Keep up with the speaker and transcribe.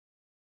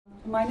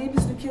My name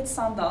is Nukhet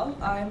Sandal.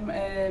 I'm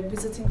a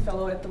visiting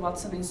fellow at the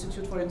Watson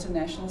Institute for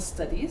International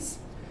Studies.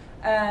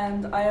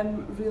 And I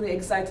am really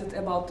excited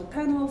about the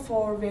panel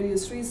for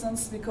various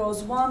reasons,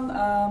 because one,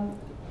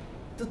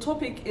 the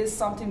topic is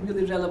something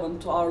really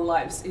relevant to our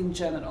lives in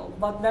general.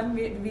 But when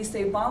we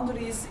say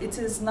boundaries, it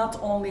is not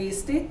only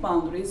state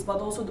boundaries,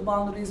 but also the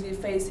boundaries we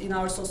face in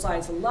our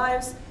societal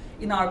lives,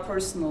 in our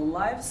personal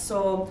lives.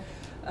 So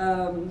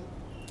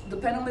the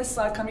panelists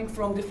are coming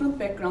from different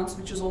backgrounds,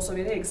 which is also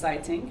very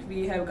exciting.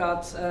 We have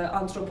got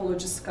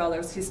anthropology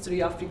scholars,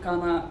 history,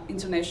 Africana,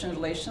 international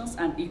relations,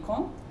 and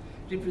econ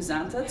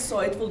represented, so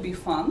it will be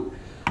fun.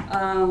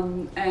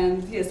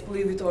 And yes,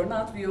 believe it or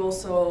not, we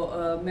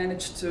also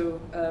managed to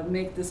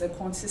make this a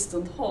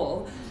consistent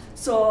whole.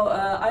 So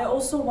I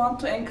also want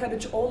to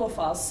encourage all of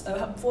us,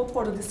 both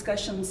for the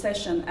discussion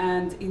session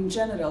and in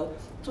general,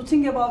 to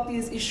think about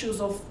these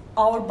issues of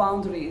our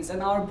boundaries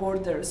and our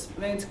borders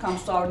when it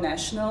comes to our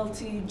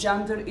nationality,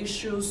 gender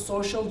issues,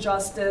 social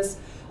justice,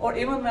 or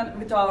even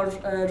with our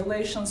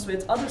relations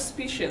with other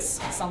species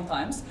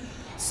sometimes.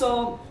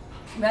 So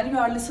when you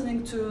are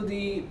listening to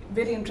the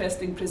very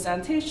interesting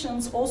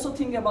presentations, also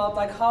think about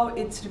like how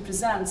it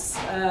represents,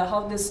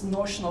 how this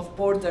notion of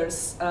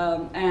borders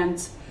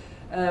and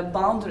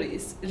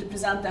boundaries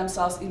represent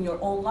themselves in your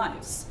own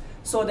lives,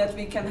 so that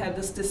we can have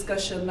this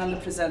discussion when the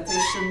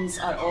presentations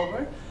are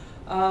over.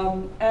 I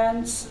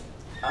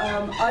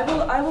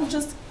will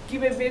just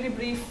give a very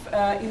brief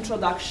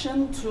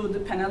introduction to the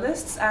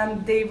panelists,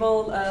 and they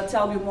will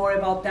tell you more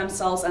about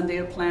themselves and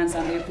their plans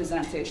and their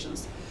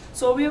presentations.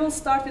 So we will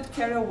start with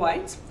Kara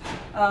White,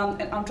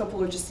 an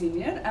anthropology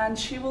senior, and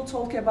she will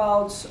talk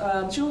about,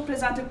 she will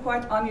present a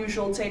quite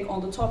unusual take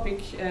on the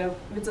topic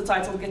with the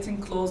title Getting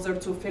Closer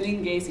to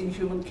Feline Gaze in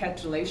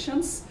Human-Cat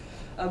Relations.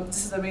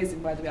 This is amazing,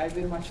 by the way, I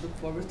very much look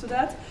forward to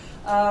that.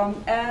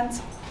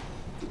 And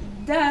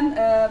then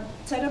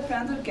Tara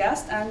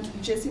Prendergast and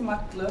Jesse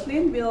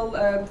McGleughlin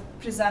will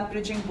present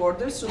Bridging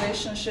Borders,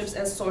 Relationships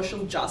as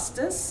Social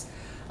Justice.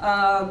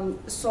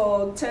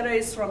 So Tara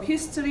is from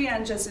history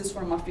and Jesse is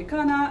from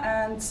Africana,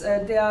 and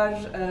they are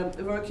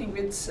working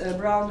with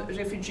Brown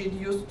Refugee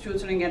Youth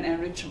Tutoring and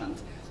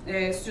Enrichment,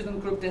 a student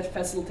group that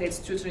facilitates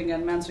tutoring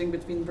and mentoring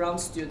between Brown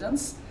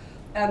students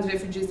and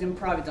refugees in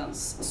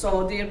Providence.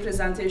 So their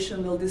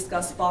presentation will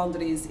discuss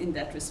boundaries in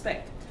that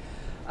respect.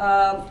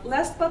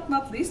 Last but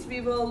not least, we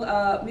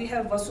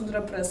have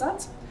Vasundhara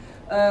Prasad,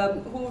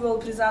 who will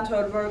present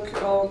her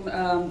work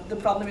on the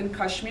problem in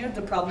Kashmir,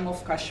 the problem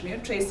of Kashmir,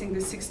 tracing the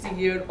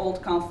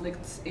 60-year-old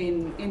conflict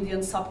in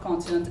Indian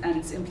subcontinent and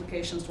its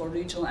implications for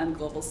regional and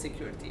global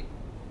security.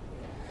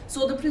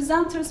 So the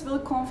presenters will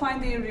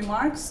confine their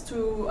remarks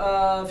to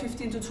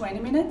 15 to 20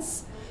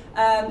 minutes.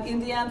 And in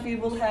the end, we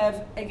will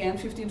have, again,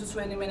 15 to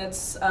 20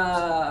 minutes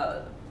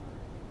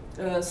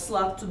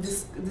slot to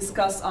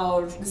discuss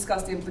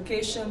the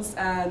implications,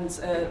 and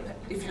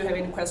if you have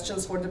any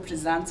questions for the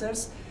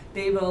presenters,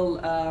 they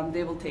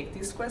will take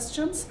these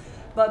questions.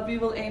 But we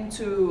will aim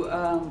to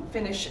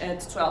finish at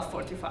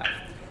 12:45,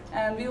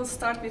 and we will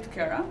start with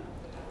Kara.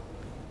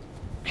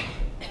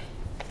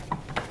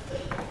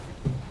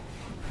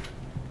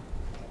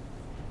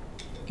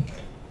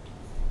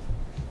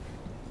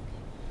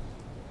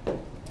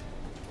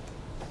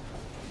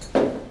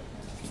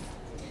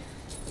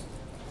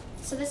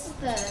 So this is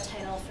the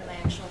title for my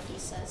actual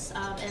thesis,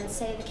 and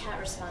say the cat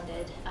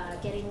responded,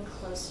 getting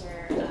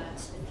closer to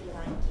the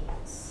feline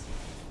gaze.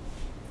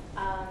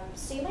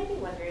 So you might be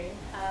wondering,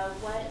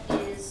 what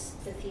is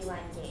the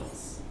feline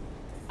gaze?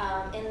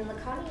 In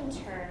Lacanian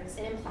terms,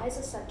 it implies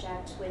a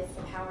subject with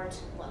the power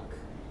to look,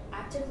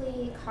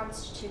 actively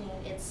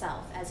constituting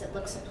itself as it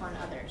looks upon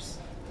others.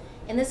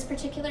 In this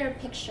particular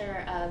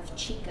picture of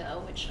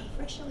Chico, which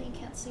unfortunately you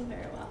can't see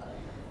very well,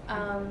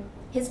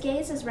 his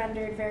gaze is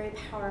rendered very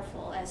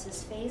powerful as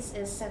his face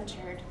is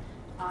centered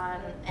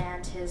on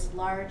and his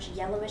large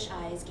yellowish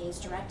eyes gaze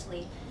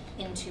directly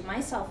into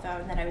my cell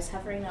phone that I was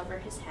hovering over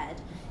his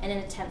head in an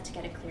attempt to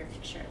get a clear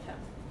picture of him.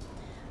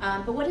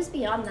 But what is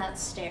beyond that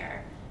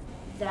stare,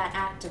 that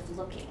act of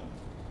looking?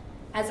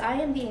 As I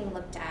am being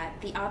looked at,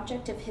 the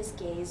object of his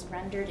gaze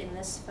rendered in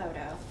this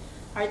photo,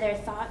 are there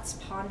thoughts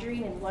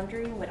pondering and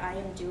wondering what I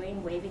am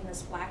doing, waving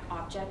this black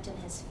object in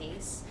his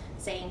face,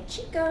 saying,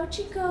 Chico,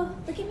 Chico,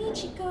 look at me,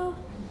 Chico?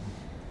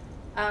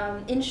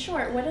 In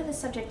short, what are the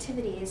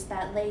subjectivities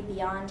that lay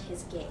beyond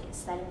his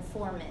gaze, that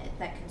inform it,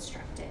 that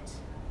construct it?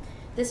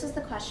 This was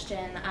the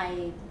question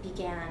I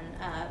began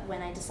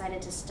when I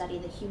decided to study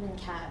the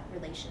human-cat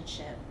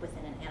relationship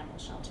within an animal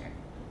shelter.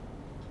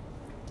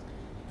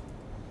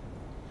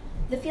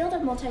 The field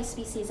of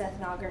multi-species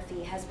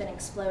ethnography has been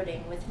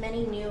exploding with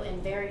many new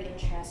and very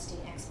interesting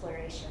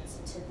explorations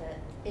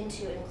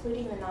into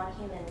including the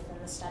non-human within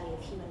the study of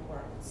human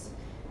worlds.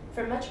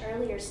 From much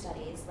earlier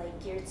studies, like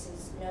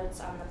Geertz's notes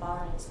on the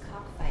Balinese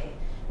cockfight,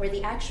 where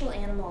the actual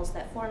animals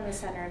that form the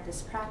center of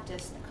this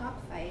practice, the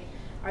cockfight,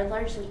 are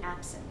largely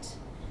absent,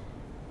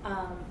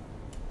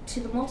 to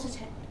the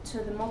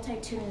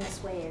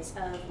multitudinous ways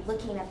of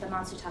looking at the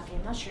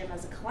Matsutake mushroom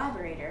as a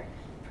collaborator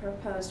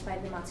proposed by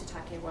the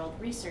Matsutake World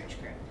Research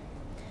Group.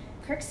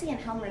 Kirksey and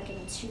Helmrich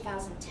in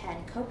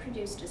 2010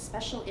 co-produced a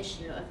special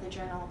issue of the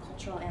journal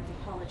Cultural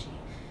Anthropology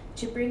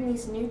to bring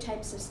these new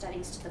types of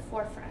studies to the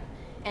forefront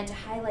and to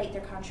highlight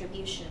their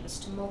contributions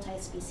to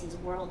multi-species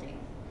worlding.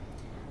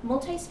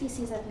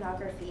 Multi-species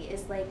ethnography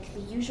is like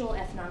the usual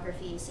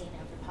ethnography you see in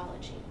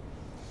anthropology.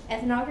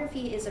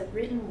 Ethnography is a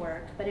written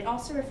work, but it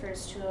also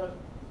refers to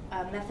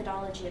a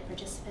methodology of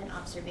participant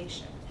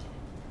observation.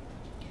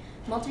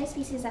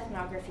 Multi-species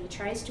ethnography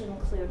tries to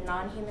include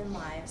non-human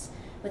lives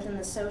within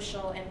the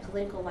social and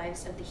political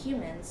lives of the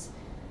humans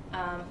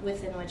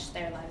within which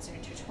their lives are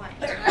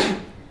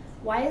intertwined.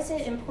 Why is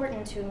it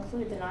important to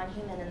include the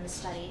non-human in the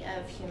study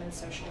of human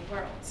social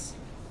worlds?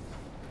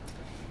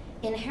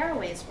 In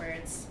Haraway's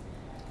words,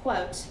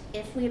 quote,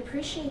 "If we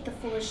appreciate the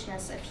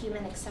foolishness of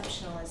human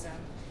exceptionalism,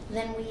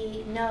 then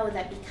we know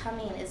that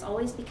becoming is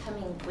always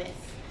becoming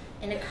with,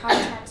 in a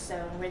contact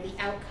zone where the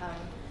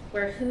outcome,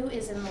 where who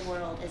is in the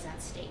world is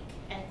at stake,"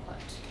 end quote.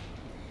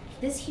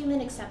 This human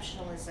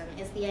exceptionalism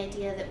is the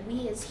idea that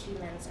we as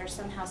humans are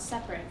somehow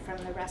separate from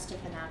the rest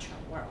of the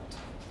natural world,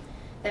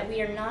 that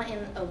we are not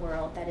in a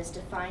world that is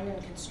defined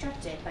and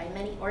constructed by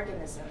many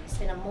organisms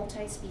in a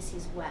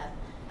multi-species web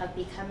of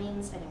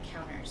becomings and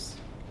encounters.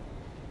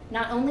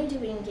 Not only do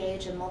we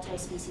engage in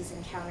multi-species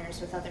encounters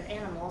with other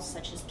animals,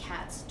 such as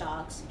cats,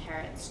 dogs,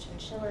 parrots,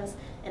 chinchillas,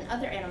 and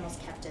other animals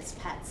kept as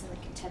pets in the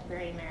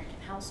contemporary American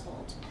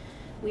household,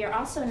 we are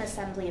also an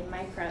assembly of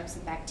microbes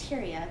and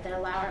bacteria that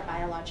allow our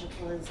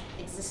biological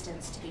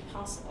existence to be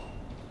possible.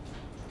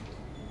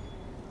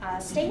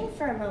 Staying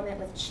for a moment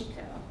with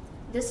Chico,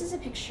 this is a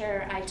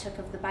picture I took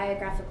of the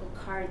biographical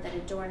card that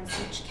adorns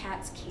each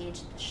cat's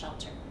cage at the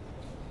shelter.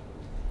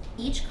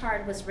 Each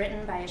card was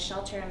written by a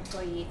shelter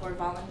employee or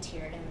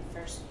volunteered in the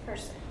first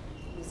person,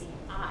 using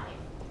I.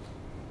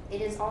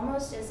 It is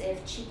almost as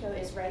if Chico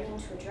is writing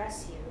to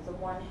address you, the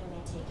one who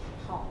may take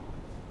him home.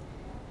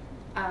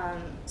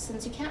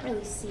 Since you can't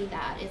really see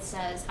that, it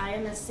says, "I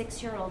am a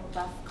 6-year-old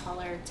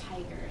buff-collared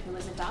tiger who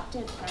was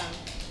adopted from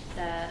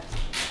the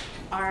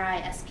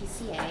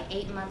RISPCA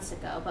 8 months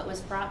ago, but was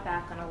brought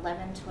back on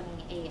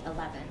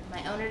 11/28/11.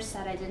 My owners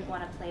said I didn't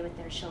want to play with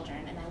their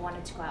children, and I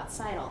wanted to go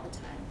outside all the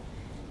time.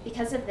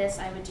 Because of this,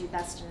 I would do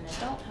best in an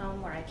adult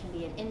home where I can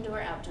be an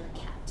indoor-outdoor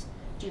cat.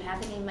 Do you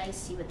have any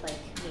mice you would like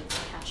me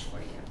to catch for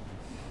you?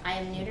 I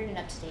am neutered and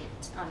up to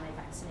date on my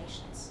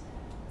vaccinations."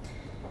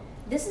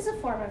 This is a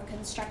form of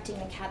constructing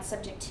a cat's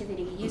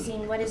subjectivity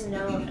using what is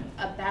known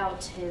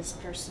about his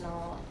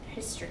personal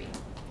history.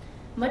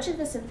 Much of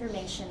this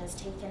information is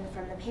taken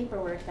from the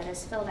paperwork that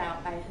is filled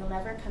out by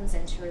whomever comes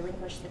in to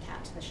relinquish the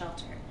cat to the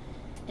shelter.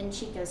 In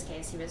Chico's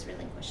case, he was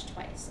relinquished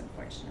twice,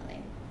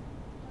 unfortunately.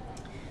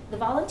 The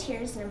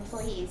volunteers and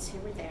employees who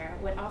were there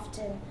would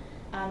often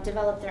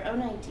develop their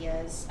own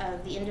ideas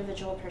of the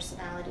individual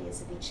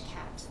personalities of each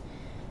cat.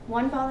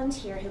 One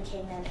volunteer who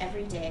came in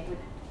every day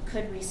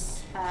could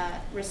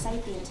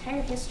recite the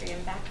entire history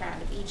and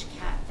background of each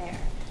cat there,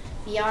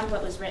 beyond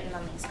what was written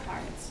on these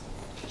cards.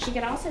 She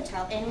could also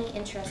tell any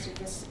interested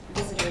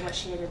visitor what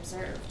she had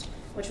observed,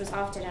 which was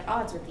often at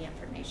odds with the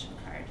information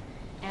card,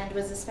 and she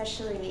was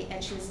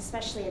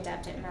especially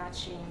adept at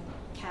matching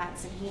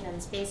cats and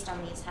humans based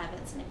on these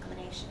habits and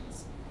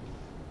inclinations.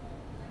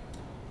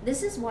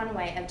 This is one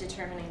way of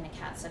determining the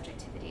cat's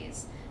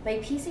subjectivities, by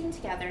piecing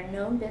together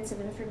known bits of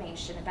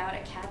information about a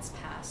cat's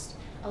past,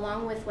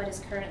 along with what is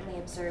currently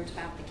observed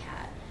about the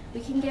cat.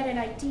 We can get an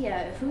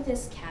idea of who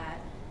this cat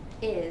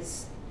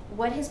is,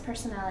 what his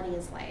personality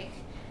is like,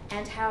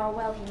 and how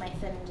well he might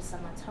fit into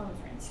someone's home,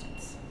 for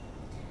instance.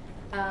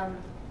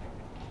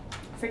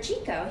 For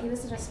Chico, he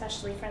was an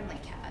especially friendly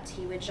cat.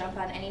 He would jump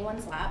on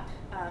anyone's lap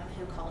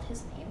who called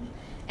his name,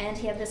 and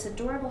he had this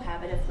adorable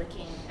habit of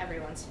licking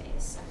everyone's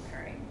face and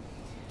purring.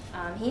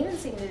 He even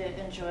seemed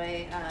to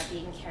enjoy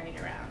being carried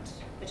around,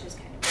 which is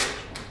kind of unusual.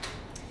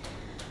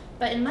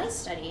 But in my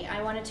study,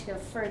 I wanted to go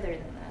further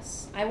than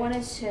this. I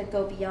wanted to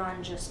go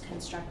beyond just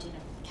constructing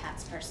a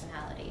cat's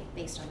personality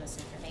based on this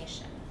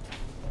information.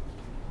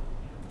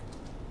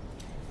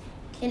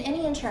 In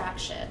any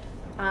interaction,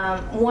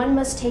 one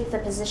must take the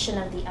position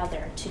of the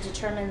other to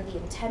determine the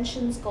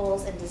intentions,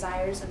 goals, and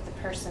desires of the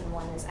person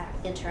one is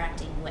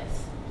interacting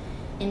with.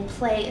 In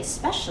play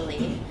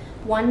especially,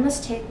 one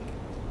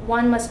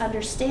must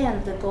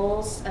understand the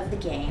goals of the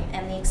game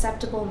and the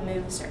acceptable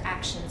moves or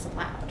actions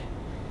allowed.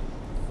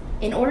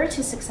 In order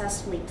to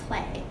successfully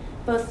play,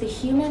 both the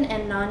human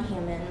and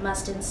non-human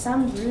must in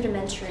some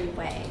rudimentary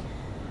way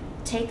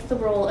take the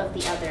role of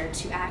the other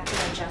to act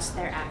and adjust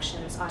their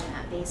actions on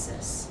that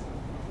basis.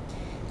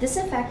 This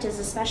effect is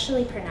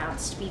especially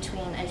pronounced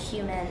between a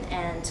human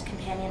and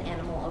companion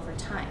animal over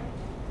time.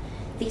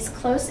 These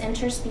close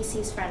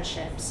interspecies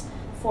friendships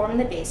form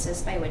the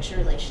basis by which a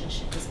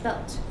relationship is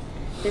built.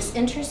 This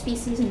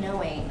interspecies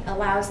knowing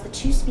allows the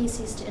two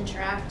species to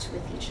interact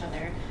with each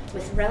other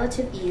with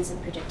relative ease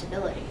and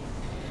predictability.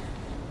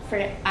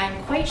 For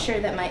I'm quite sure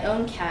that my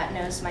own cat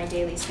knows my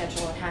daily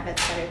schedule and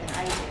habits better than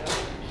I do,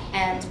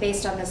 and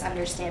based on this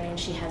understanding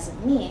she has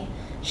of me,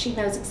 she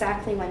knows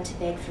exactly when to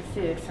beg for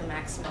food for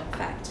maximum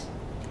effect.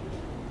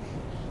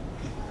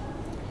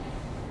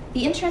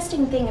 The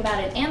interesting thing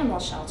about an animal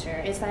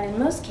shelter is that in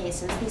most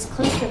cases, these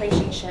close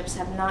relationships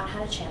have not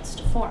had a chance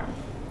to form.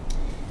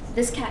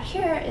 This cat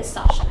here is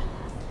Sasha.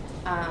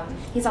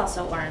 He's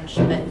also orange,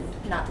 but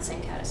not the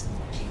same cat as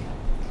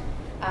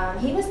Chico.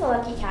 He was the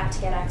lucky cat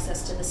to get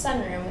access to the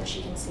sunroom, which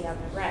you can see on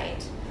the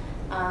right.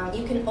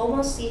 You can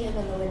almost see him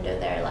in the window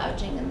there,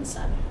 lounging in the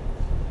sun.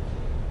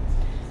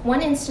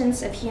 One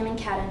instance of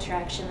human-cat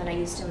interaction that I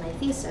used in my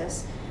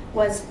thesis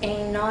was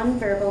a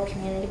nonverbal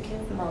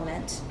communicative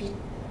moment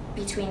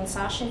between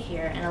Sasha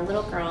here and a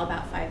little girl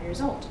about 5 years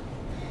old.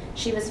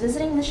 She was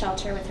visiting the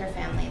shelter with her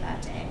family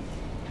that day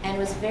and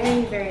was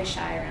very, very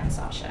shy around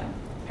Sasha.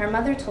 Her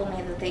mother told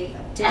me that they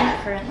didn't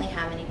currently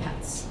have any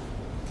pets.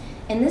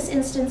 In this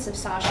instance of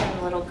Sasha and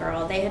the little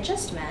girl, they had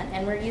just met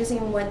and were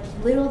using what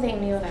little they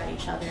knew about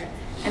each other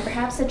and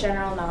perhaps a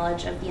general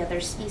knowledge of the other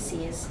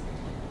species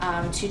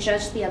to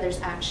judge the other's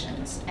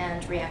actions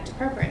and react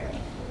appropriately.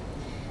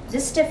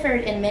 This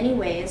differed in many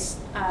ways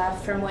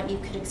from what you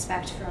could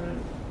expect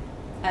from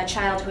a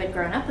child who had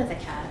grown up with a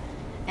cat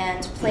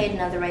and played and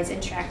otherwise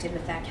interacted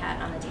with that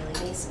cat on a daily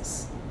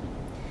basis.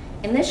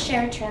 In this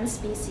shared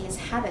trans-species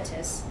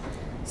habitus,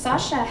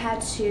 Sasha had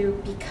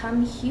to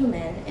become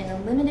human in a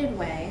limited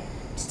way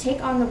to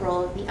take on the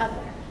role of the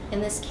other,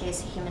 in this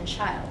case, a human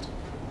child.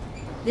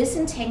 This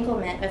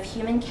entanglement of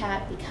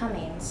human-cat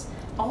becomings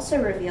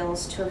also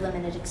reveals, to a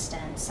limited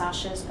extent,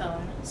 Sasha's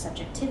own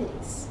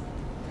subjectivities.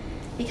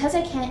 Because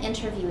I can't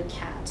interview a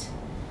cat,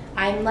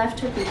 I'm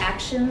left with the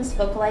actions,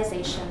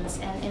 vocalizations,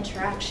 and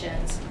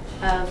interactions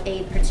of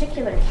a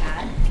particular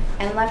cat,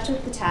 and left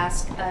with the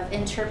task of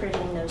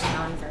interpreting those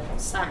nonverbal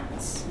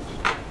signs.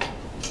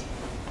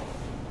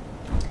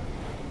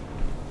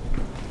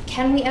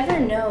 Can we ever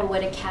know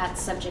what a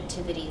cat's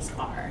subjectivities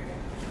are?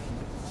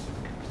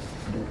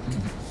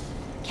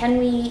 Can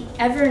we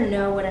ever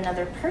know what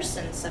another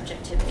person's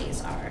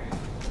subjectivities are?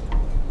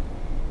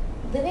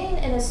 Living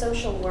in a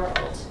social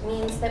world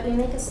means that we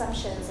make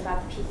assumptions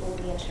about the people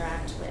we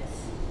interact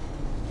with,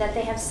 that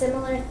they have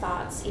similar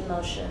thoughts,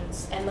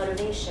 emotions, and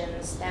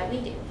motivations that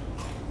we do.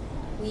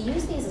 We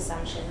use these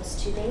assumptions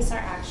to base our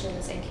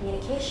actions and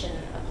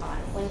communication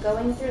upon when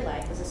going through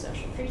life as a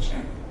social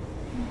creature.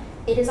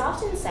 It is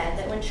often said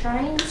that when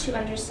trying to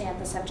understand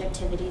the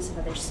subjectivities of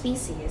other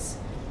species,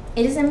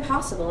 it is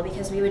impossible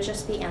because we would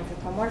just be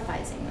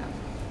anthropomorphizing them.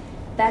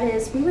 That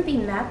is, we would be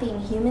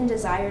mapping human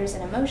desires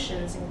and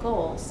emotions and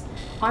goals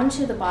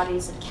onto the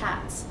bodies of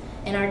cats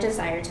in our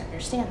desire to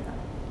understand them.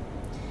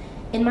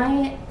 In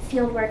my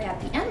fieldwork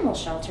at the animal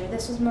shelter,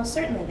 this was most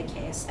certainly the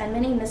case, and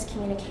many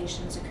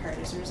miscommunications occurred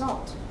as a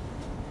result.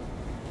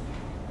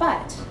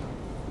 But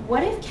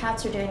what if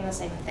cats are doing the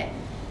same thing?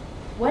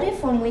 What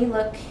if when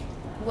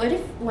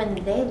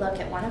they look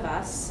at one of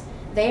us,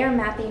 they are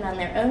mapping on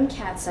their own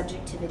cat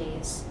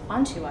subjectivities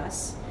onto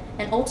us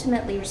and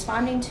ultimately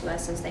responding to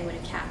us as they would a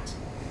cat?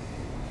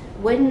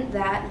 Wouldn't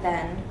that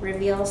then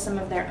reveal some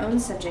of their own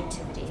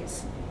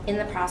subjectivities in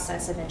the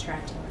process of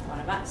interacting with one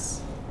of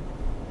us?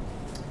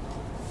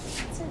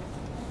 That's it.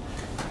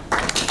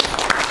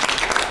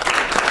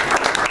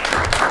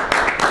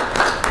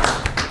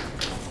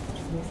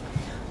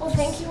 Well,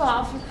 thank you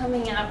all for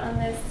coming out on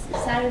this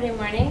Saturday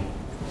morning.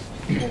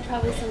 There are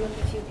probably some of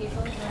the few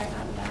people who are out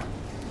and about.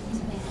 So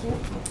thank you.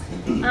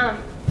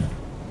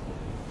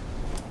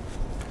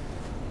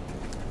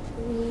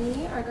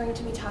 We are going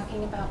to be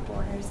talking about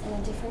borders in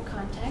a different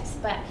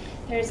context, but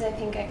there's, I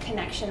think, a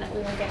connection that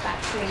we will get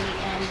back to in the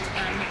end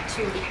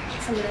to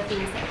some of the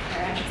things that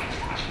Kara has been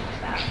talking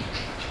about.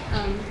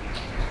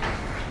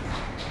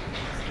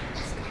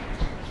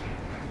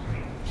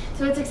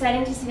 So it's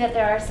exciting to see that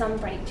there are some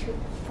bright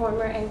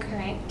former and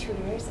current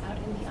tutors out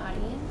in the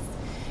audience.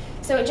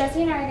 So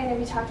Jesse and I are going to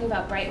be talking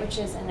about Bright, which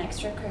is an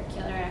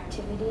extracurricular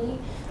activity.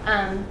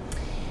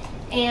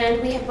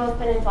 And we have both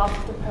been involved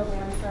with the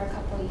program for a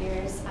couple of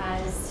years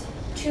as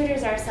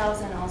tutors ourselves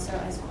and also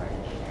as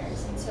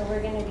coordinators. And so we're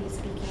going to be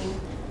speaking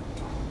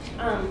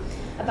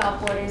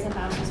about borders and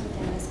boundaries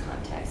within this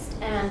context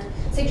and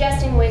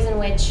suggesting ways in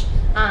which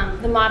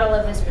the model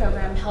of this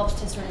program helps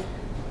to sort of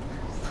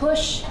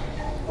push, I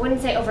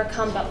wouldn't say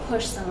overcome, but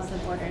push some of the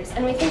borders.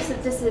 And we think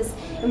that this is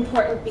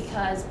important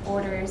because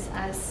borders,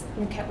 as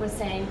Nukhet was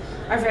saying,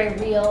 are very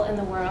real in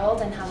the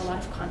world and have a lot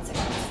of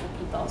consequences for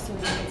people. So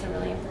we think it's a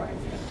really important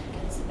thing to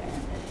consider.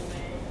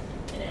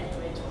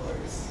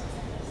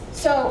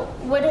 So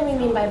what do we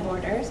mean by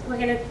borders? We're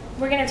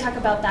gonna talk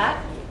about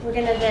that. We're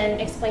gonna then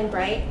explain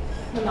Bright,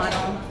 the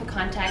model, the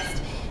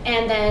context,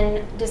 and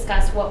then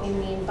discuss what we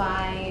mean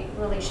by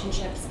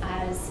relationships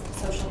as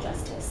social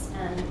justice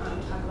and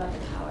talk about the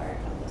power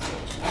of those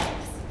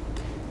relationships.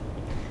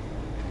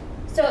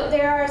 So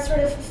there are sort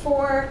of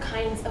four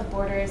kinds of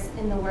borders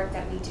in the work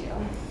that we do.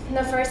 And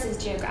the first is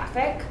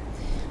geographic.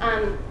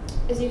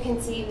 As you can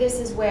see, this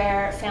is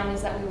where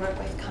families that we work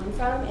with come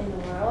from in the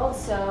world.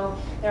 So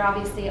there are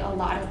obviously a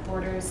lot of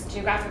borders,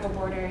 geographical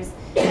borders,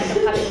 that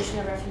the population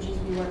of refugees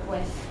we work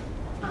with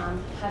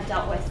have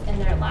dealt with in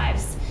their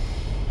lives.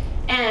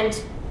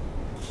 And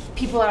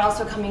people are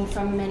also coming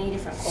from many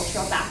different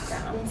cultural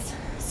backgrounds.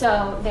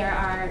 So there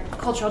are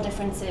cultural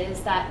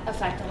differences that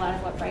affect a lot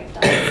of what Bright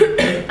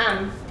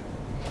does.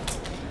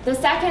 The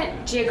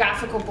second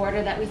geographical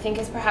border that we think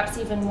is perhaps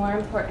even more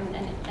important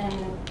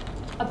and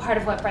a part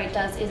of what Bright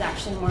does is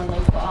actually more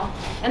local.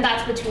 And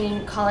that's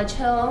between College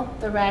Hill,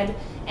 the red,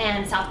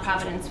 and South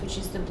Providence, which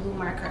is the blue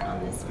marker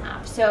on this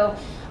map. So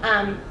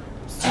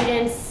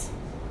students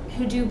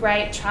who do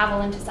Bright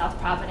travel into South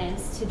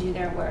Providence to do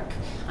their work,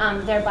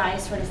 thereby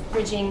sort of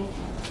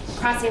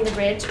crossing the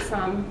bridge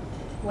from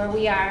where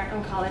we are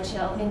on College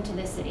Hill into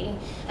the city,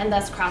 and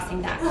thus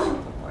crossing that kind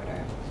of a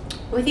border.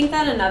 We think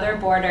that another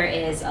border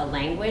is a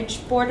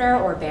language border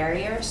or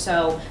barrier.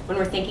 So when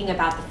we're thinking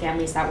about the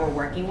families that we're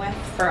working with,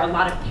 for a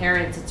lot of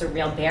parents, it's a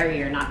real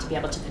barrier not to be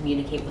able to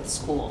communicate with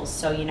schools.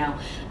 So, you know,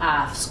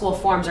 school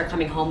forms are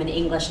coming home in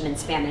English and in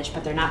Spanish,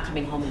 but they're not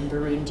coming home in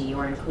Burundi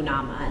or in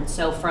Kunama. And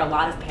so for a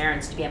lot of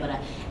parents to be able to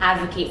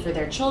advocate for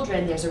their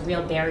children, there's a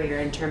real barrier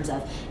in terms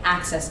of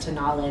access to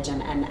knowledge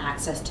and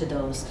access to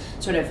those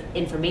sort of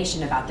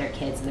information about their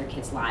kids and their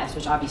kids' lives,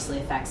 which obviously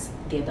affects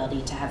the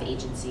ability to have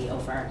agency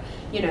over,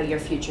 you know,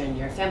 your future and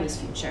your family's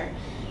future.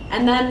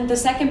 And then the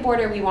second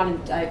border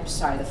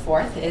the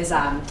fourth is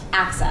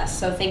access.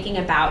 So thinking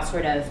about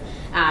sort of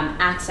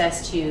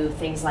access to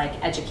things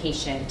like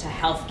education, to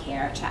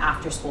healthcare, to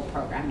after-school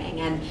programming.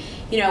 And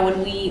you know,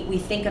 when we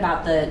think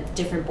about the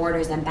different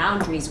borders and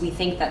boundaries, we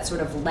think that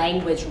sort of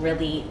language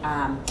really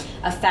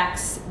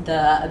affects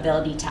the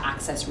ability to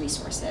access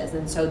resources.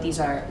 And so these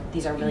are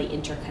really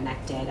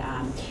interconnected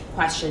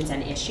questions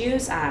and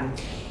issues.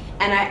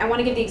 And I want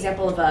to give the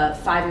example of a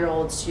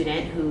 5-year-old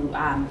student who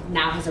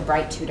now has a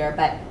Bright tutor,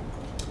 but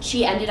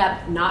she ended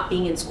up not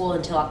being in school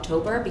until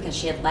October because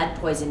she had lead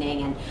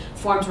poisoning, and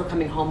forms were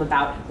coming home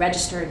about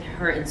registering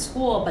her in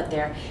school, but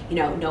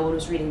no one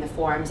was reading the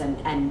forms,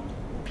 and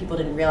people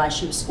didn't realize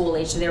she was school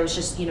age. So there was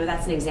just,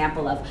 that's an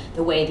example of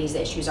the way these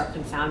issues are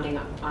confounding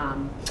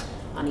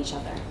on each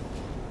other.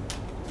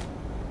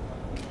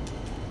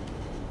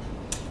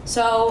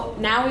 So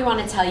now we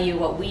want to tell you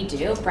what we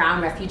do,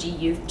 Brown Refugee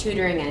Youth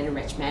Tutoring and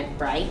Enrichment,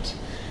 Bright.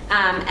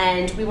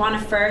 And we want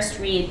to first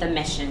read the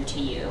mission to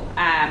you.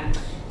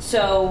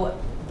 So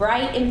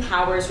Bright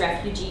empowers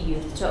refugee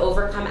youth to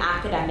overcome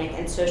academic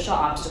and social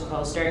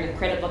obstacles during a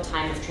critical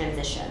time of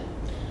transition.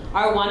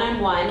 Our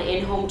one-on-one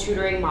in-home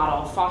tutoring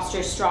model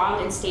fosters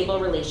strong and stable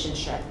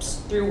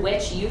relationships through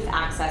which youth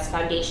access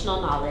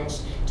foundational knowledge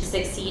to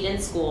succeed in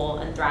school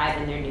and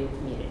thrive in their new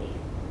community.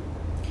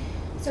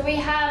 So we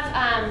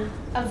have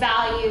a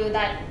value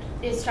that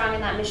is strong in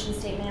that mission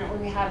statement, and what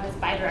we have is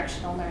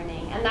bidirectional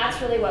learning, and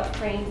that's really what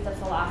frames the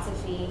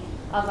philosophy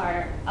of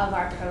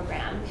our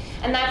program.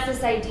 And that's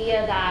this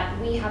idea that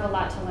we have a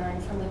lot to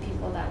learn from the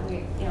people that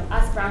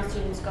us Brown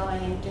students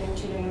going and doing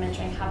tutoring and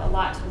mentoring have a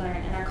lot to learn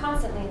and are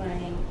constantly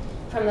learning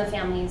from the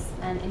families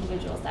and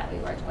individuals that we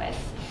work with.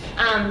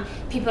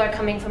 People are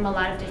coming from a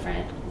lot of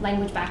different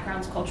language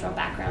backgrounds, cultural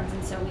backgrounds,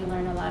 and so we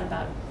learn a lot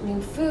about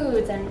new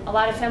foods, and a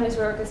lot of families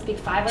we work with speak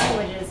 5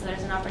 languages, so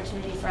there's an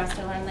opportunity for us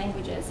to learn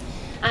languages.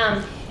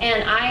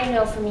 And I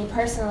know for me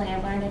personally,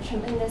 I've learned a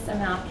tremendous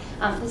amount.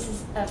 This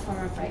is a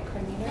former Bright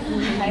coordinator.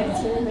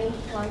 I've been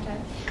a long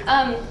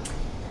time.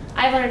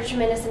 I've learned a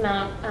tremendous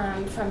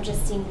amount from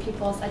just seeing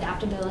people's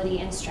adaptability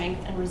and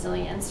strength and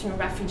resilience.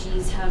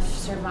 Refugees have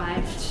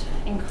survived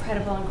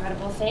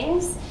incredible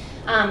things.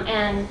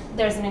 And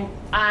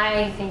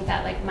I think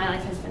that my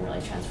life has been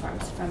really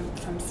transformed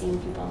from seeing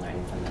people and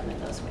learning from them in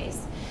those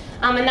ways.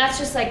 And that's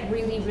just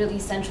really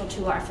central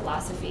to our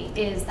philosophy,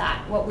 is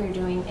that what we're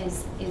doing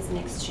is an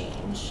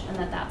exchange, and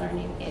that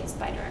learning is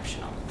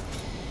bidirectional.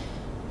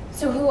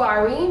 So who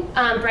are we?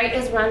 Bright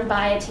is run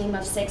by a team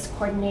of 6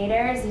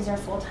 coordinators. These are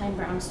full-time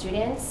Brown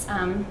students.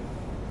 And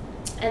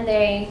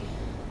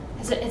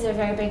it's a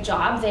very big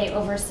job. They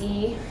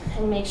oversee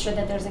and make sure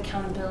that there's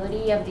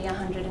accountability of the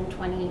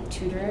 120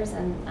 tutors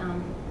and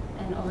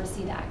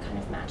oversee that kind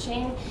of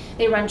matching.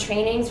 They run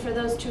trainings for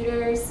those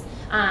tutors.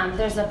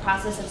 There's a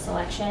process of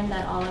selection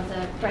that all of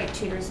the Bright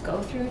tutors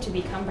go through to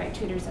become Bright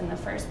tutors in the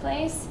first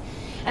place.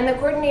 And the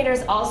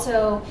coordinators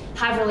also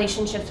have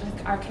relationships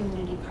with our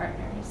community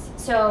partners.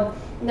 So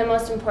the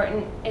most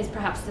important is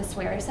perhaps the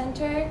Swearer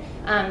Center,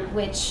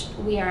 which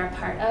we are a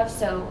part of.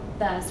 So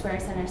the Swearer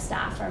Center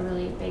staff are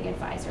really big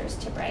advisors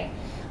to Bright.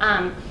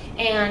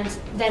 And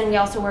then we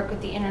also work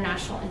with the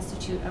International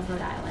Institute of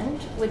Rhode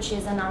Island, which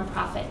is a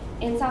nonprofit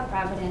in South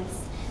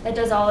Providence that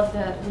does all of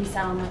the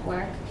resettlement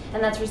work,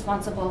 and that's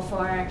responsible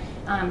for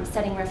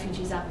setting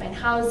refugees up in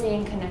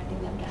housing,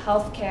 connecting them to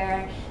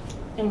healthcare,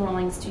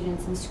 enrolling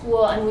students in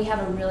school, and we have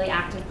a really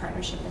active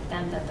partnership with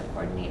them that the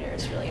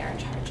coordinators really are in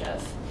charge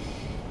of.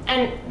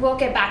 And we'll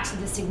get back to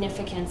the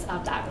significance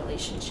of that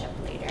relationship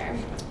later.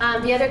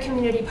 The other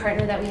community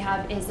partner that we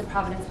have is the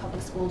Providence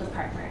Public School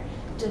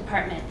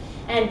Department.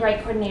 And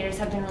Bright coordinators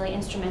have been really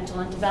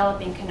instrumental in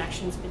developing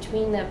connections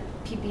between the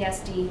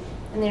PPSD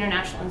and the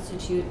International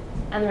Institute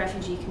and the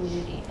refugee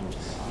community in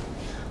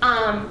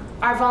general.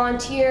 Our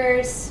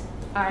volunteers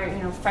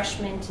are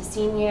freshmen to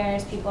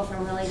seniors, people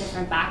from really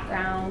different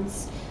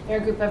backgrounds. They're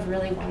a group of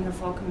really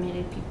wonderful,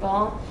 committed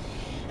people.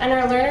 And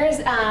our learners,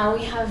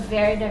 we have a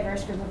very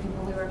diverse group of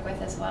people we work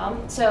with as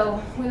well. So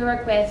we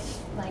work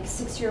with like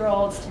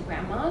 6-year-olds to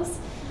grandmas,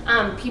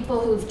 people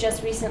who've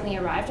just recently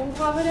arrived in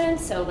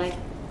Providence. So like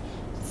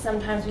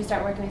sometimes we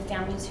start working with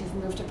families who've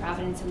moved to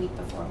Providence a week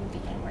before we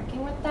begin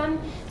working with them,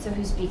 so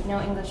who speak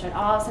no English at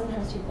all.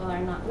 Sometimes people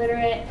are not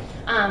literate.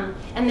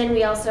 And then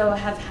we also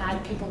have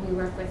had people we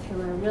work with who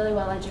are really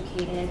well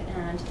educated,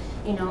 and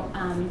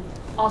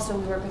also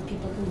we work with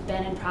people who've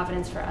been in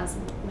Providence for as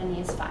many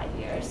as 5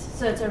 years.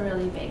 So it's a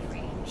really big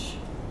range.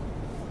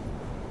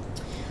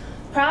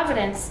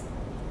 Providence,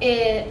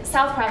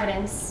 South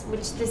Providence,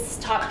 which this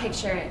top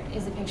picture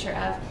is a picture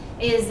of,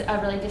 is a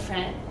really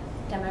different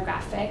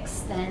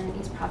demographics than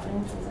East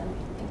Providence, as I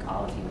think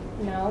all of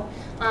you know.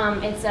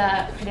 It's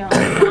a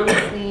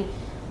predominantly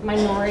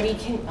minority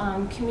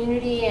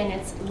community, and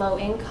it's low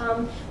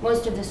income.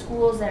 Most of the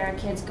schools that our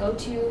kids go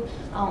to,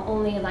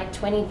 only like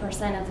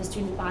 20% of the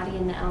student body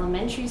in the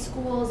elementary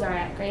schools are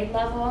at grade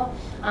level.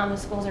 The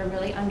schools are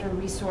really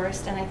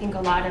under-resourced, and I think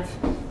a lot of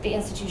the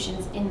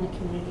institutions in the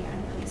community are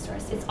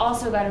under-resourced. It's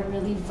also got a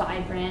really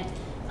vibrant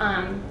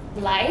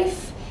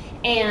life,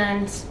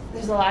 and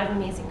there's a lot of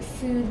amazing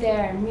food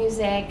there, and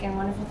music, and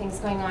wonderful things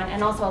going on,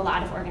 and also a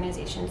lot of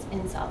organizations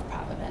in South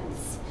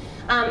Providence.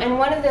 And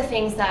one of the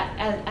things that,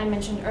 as I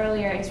mentioned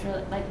earlier, is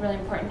really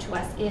important to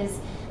us is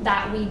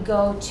that we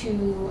go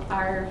to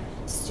our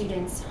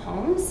students'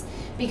 homes,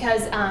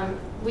 because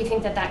we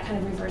think that that kind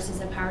of reverses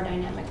the power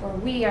dynamic where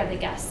we are the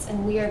guests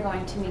and we are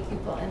going to meet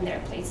people in their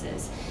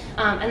places.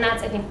 And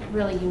that's, I think,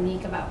 really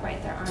unique about Wright.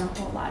 There aren't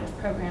a whole lot of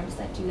programs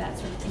that do that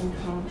sort of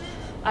in-home,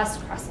 us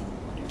crossing the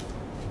border.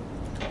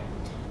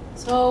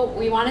 So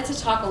we wanted to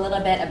talk a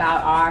little bit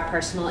about our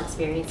personal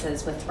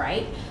experiences with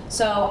Wright.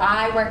 So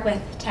I work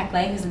with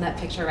Tekle, who's in that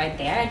picture right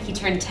there. He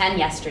turned 10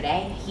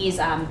 yesterday. He's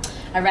a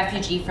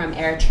refugee from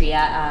Eritrea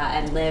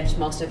and lived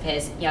most of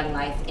his young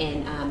life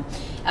in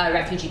a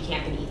refugee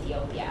camp in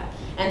Ethiopia.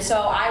 And so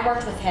I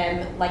worked with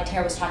him, like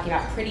Tara was talking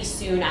about, pretty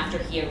soon after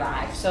he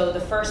arrived. So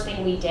the first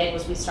thing we did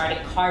was we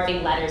started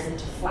carving letters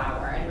into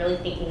flour and really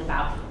thinking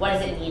about what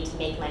does it mean to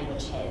make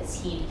language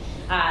his. He'd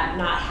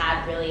not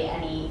had really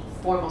any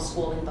formal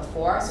schooling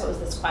before, so it was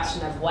this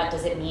question of what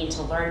does it mean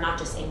to learn not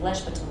just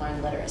English, but to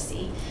learn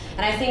literacy.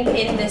 And I think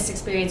in this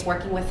experience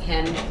working with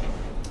him,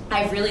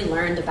 I've really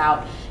learned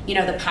about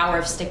the power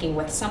of sticking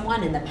with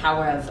someone and the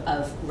power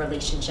of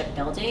relationship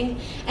building.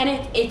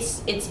 And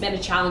it's been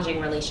a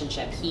challenging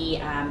relationship.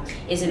 He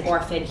is an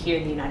orphan here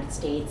in the United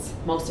States.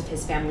 Most of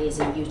his family is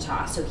in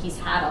Utah, so he's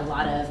had a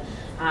lot of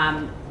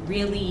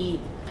really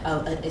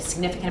a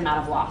significant amount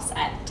of loss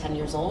at 10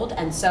 years old.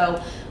 And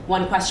so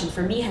one question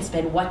for me has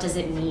been, what does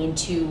it mean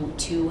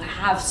to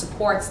have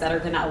supports that are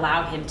going to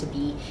allow him to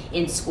be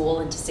in school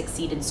and to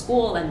succeed in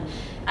school? And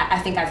I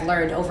think I've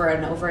learned over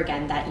and over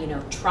again that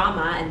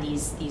trauma and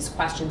these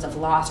questions of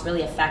loss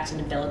really affect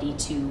an ability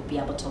to be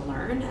able to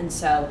learn. And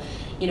so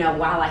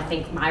while I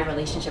think my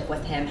relationship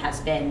with him has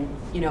been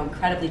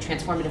incredibly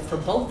transformative for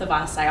both of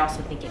us, I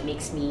also think it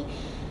makes me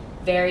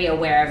very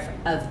aware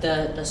of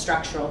the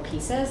structural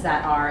pieces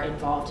that are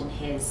involved in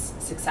his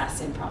success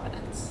in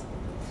Providence.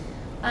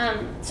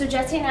 So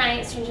Jesse and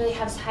I strangely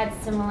have had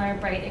similar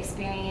Bright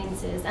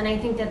experiences, and I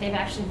think that they've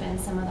actually been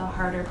some of the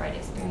harder Bright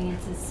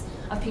experiences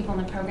of people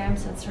in the program,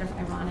 so it's sort of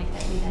ironic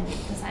that we then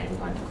decided we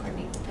wanted to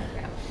coordinate the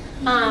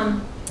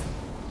program.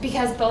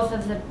 Because both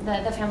of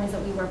the families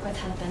that we work with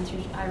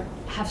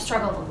have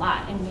struggled a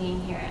lot in being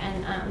here,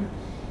 and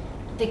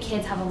the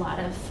kids have a lot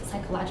of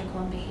psychological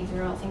and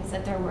behavioral things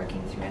that they're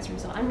working through as a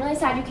result. I'm really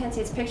sad you can't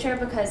see this picture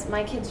because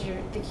my kids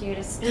are the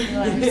cutest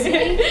you'll ever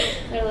see.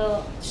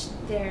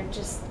 They're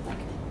just like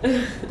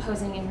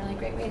posing in really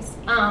great ways.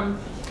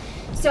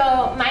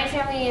 So my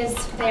family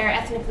they're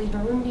ethnically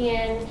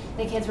Burundian.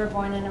 The kids were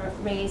born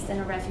and raised in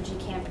a refugee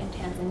camp in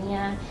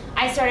Tanzania.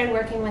 I started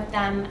working with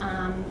them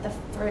the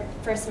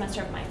first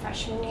semester of my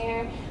freshman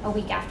year, a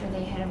week after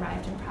they had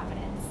arrived in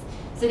Providence.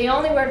 So the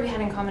only word we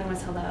had in common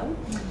was hello.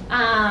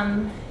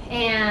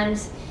 And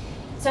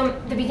so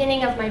the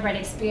beginning of my Bright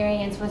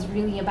experience was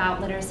really about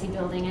literacy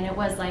building, and it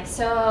was like,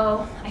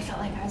 so I felt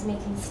like I was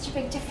making such a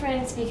big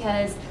difference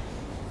because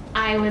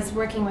I was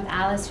working with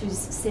Alice, who's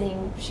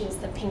sitting, she has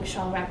the pink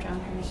shawl wrapped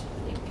around her, she's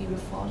really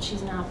beautiful,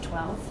 she's now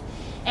 12.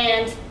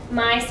 And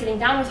my sitting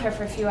down with her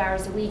for a few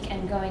hours a week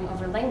and going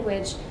over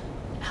language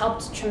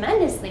helped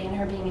tremendously in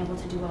her being able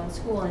to do well in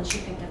school, and she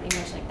picked up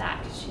English like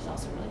that because she's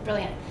also really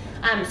brilliant.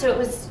 So it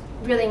was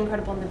really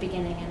incredible in the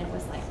beginning, and it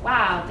was like,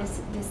 wow,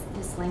 this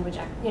language,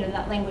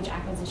 that language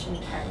acquisition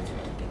part was a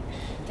really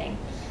big thing.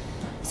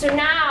 So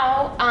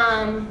now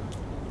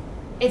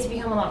it's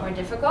become a lot more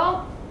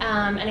difficult,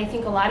 and I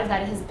think a lot of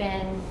that has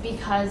been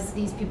because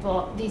these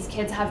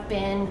kids have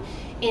been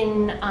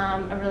in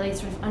a really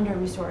sort of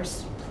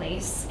under-resourced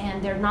place,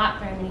 and there are not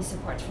very many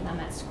supports for them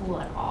at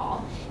school at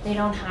all. They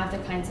don't have the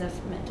kinds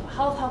of mental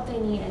health help they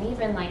need, and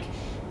even like,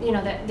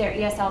 their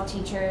ESL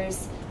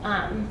teachers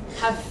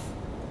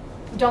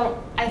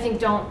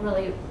don't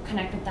really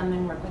connect with them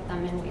and work with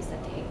them in ways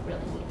that they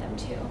really need them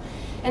to.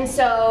 And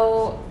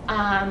so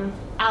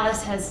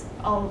Alice has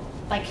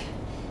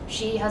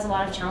she has a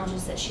lot of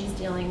challenges that she's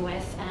dealing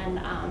with, and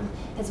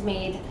has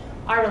made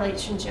our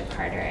relationship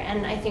harder.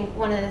 And I think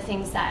one of the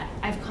things that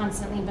I've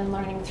constantly been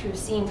learning through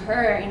seeing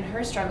her in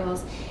her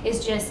struggles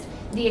is just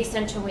the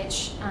extent to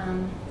which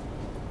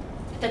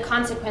the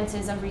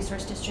consequences of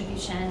resource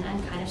distribution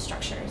and kind of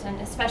structures, and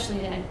especially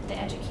the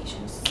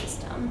education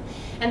system,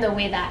 and the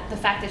way that the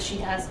fact that she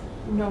has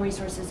no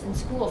resources in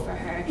school for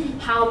her,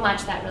 how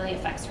much that really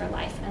affects her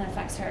life and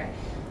affects her,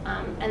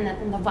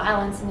 and the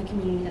violence in the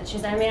community that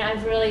she's in. I mean,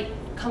 I've really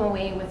come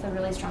away with a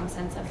really strong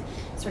sense of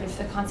sort of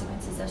the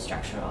consequences of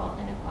structural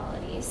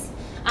inequalities.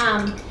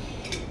 And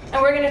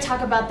we're going to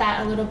talk about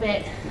that a little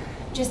bit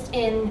just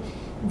in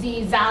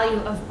the value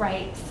of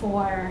Bright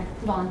for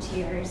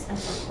volunteers and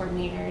for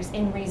coordinators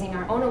in raising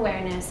our own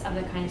awareness of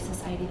the kind of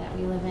society that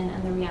we live in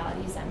and the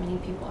realities that many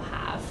people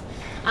have,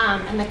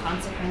 and the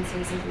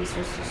consequences of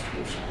resource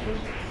distribution.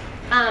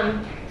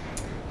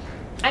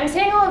 I'm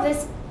saying all of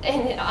this,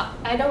 and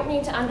I don't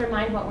mean to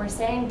undermine what we're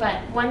saying, but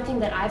one thing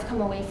that I've come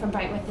away from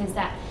Bright with is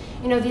that,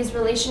 you know, these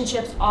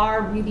relationships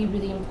are really,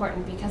 really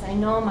important, because I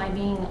know my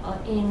being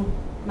in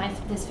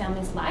this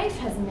family's life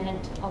has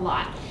meant a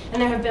lot.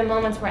 And there have been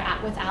moments where,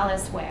 with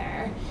Alice,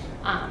 where,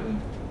 I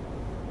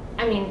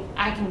mean,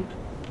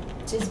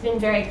 it's been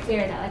very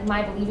clear that like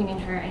my believing in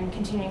her and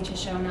continuing to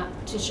show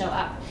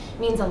up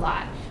means a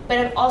lot. But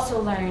I've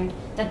also learned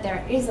that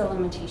there is a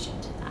limitation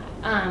to that,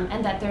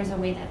 and that there's a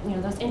way that, you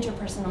know, those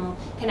interpersonal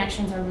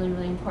connections are really,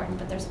 really important,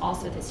 but there's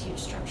also this huge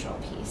structural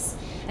piece.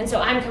 And so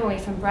I'm coming away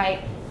from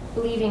Bright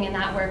believing in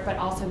that work, but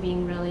also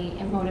being really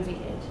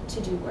motivated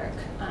to do work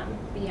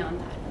beyond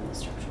that in the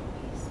structural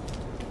piece.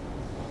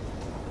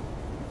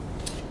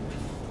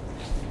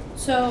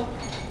 So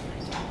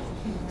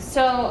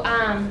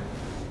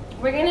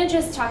we're going to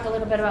just talk a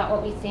little bit about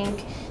what we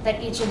think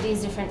that each of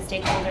these different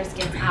stakeholders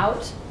gets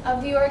out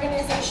of the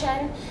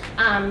organization.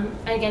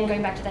 And again,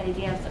 going back to that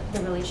idea of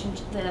the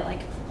relationship, the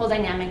like whole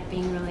dynamic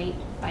being really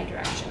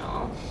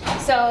bidirectional.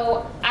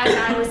 So as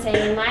I was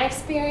saying, in my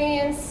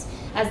experience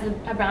as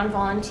a Brown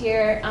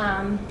volunteer,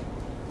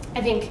 I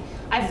think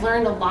I've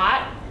learned a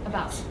lot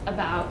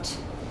about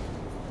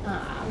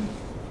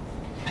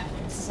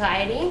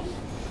society.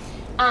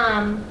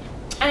 And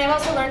I've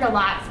also learned a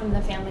lot from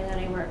the family that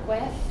I work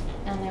with,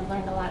 and I've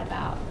learned a lot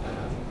about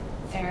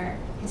their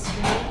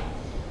history.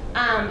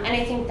 And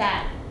I think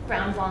that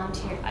Brown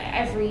volunteer,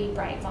 every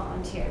Bright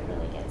volunteer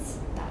really gets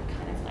that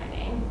kind of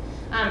learning.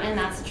 And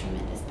that's a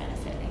tremendous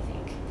benefit, I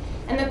think.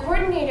 And the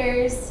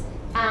coordinators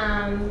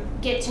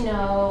get to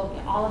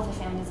know all of the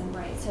families in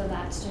Bright, so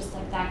that's just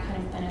like that kind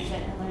of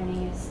benefit and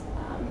learning is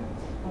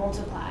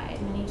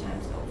multiplied many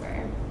times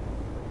over.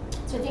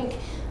 So I think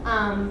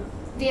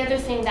the other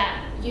thing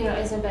that, you know,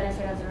 is a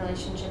benefit of the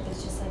relationship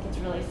is just like it's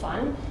really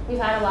fun. We've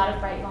had a lot of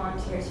Bright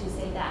volunteers who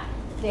say that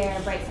their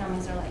Bright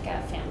families are like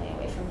a family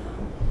away from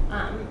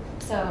home.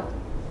 So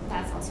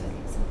that's also, I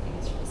think, something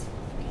that's really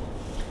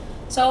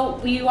significant. So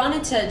we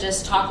wanted to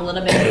just talk a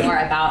little bit more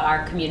about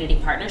our community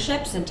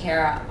partnerships, and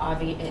Tara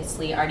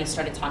obviously already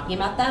started talking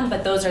about them,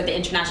 but those are the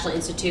International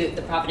Institute,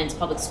 the Providence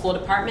Public School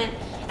Department,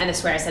 and the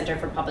Swearer Center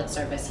for Public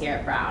Service here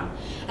at Brown.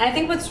 And I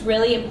think what's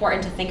really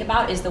important to think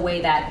about is the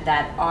way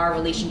that our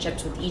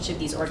relationships with each of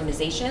these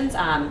organizations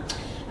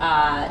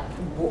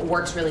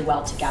works really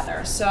well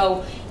together.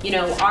 So, you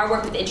know, our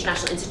work with the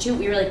International Institute,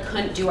 we really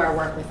couldn't do our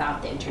work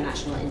without the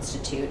International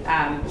Institute,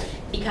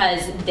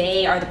 because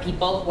they are the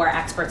people who are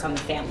experts on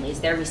the families.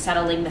 They're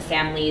resettling the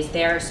families,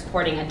 they're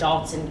supporting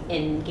adults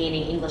in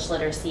gaining English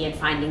literacy and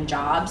finding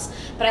jobs.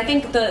 But I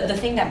think the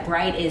thing that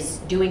Bright is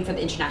doing for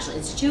the International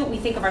Institute, we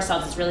think of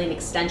ourselves as really an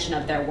extension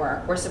of their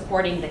work. We're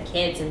supporting the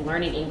kids in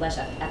learning English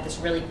at this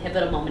really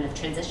pivotal moment of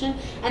transition.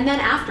 And then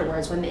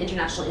afterwards, when the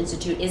International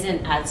Institute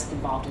isn't as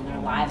involved in their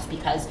lives,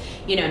 because,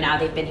 you know, now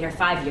they've been here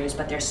 5 years,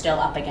 but they're still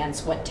up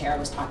against what Tara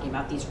was talking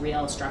about, these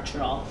real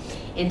structural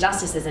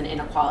injustices and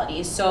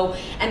inequalities. So,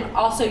 and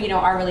also, you know,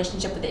 our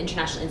relationship with the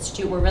International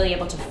Institute, we're really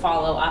able to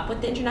follow up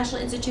with the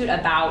International Institute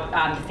about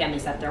the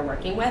families that they're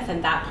working with,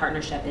 and that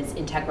partnership is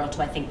integral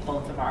to, I think,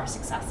 both of our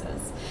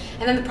successes.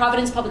 And then the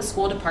Providence Public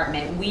School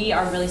Department, we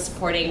are really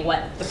supporting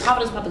what the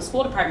Providence Public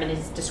School Department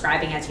is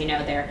describing as, you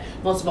know, their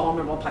most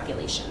vulnerable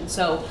population.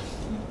 So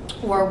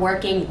we're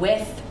working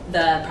with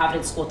the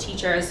Providence school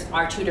teachers.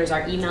 Our tutors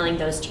are emailing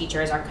those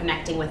teachers, are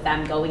connecting with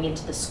them, going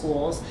into the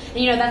schools. And,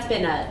 you know, that's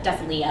been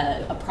definitely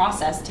a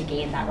process to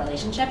gain that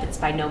relationship. It's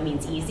by no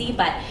means easy,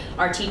 but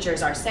our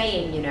teachers are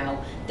saying, you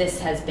know, this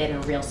has been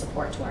a real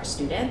support to our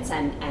students,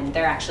 and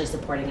they're actually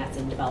supporting us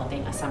in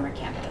developing a summer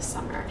camp this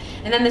summer.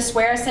 And then the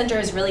Swearer Center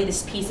is really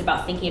this piece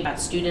about thinking about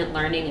student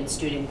learning and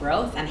student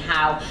growth, and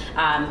how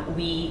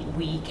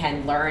we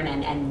can learn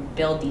and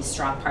build these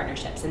strong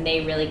partnerships. And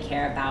they really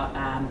care about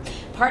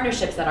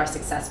partnerships that are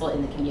successful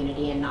in the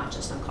community and not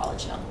just on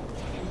College Hill.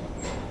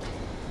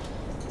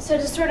 So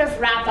to sort of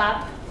wrap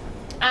up,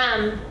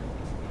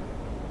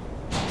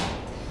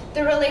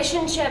 the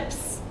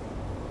relationships,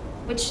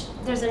 which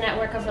there's a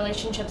network of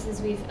relationships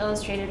as we've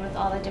illustrated with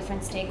all the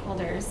different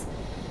stakeholders,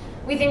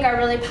 we think are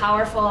really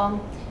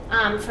powerful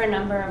for a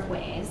number of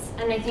ways.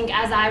 And I think,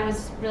 as I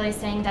was really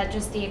saying, that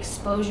just the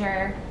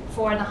exposure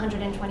for the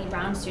 120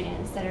 Brown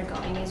students that are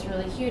going is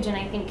really huge, and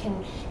I think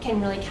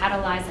can really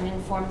catalyze and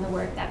inform the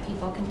work that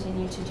people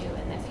continue to do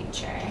in the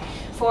future.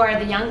 For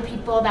the young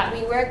people that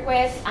we work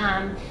with,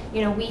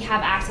 we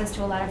have access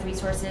to a lot of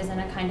resources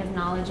and a kind of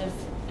knowledge of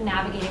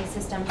navigating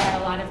systems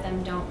that a lot of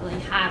them don't really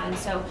have, and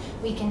so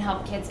we can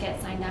help kids get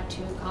signed up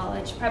to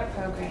college prep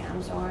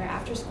programs or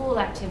after school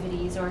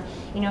activities, or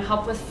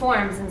help with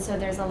forms. And so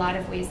there's a lot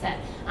of ways that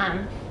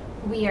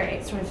we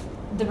are sort of,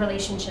 the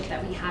relationship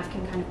that we have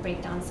can kind of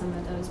break down some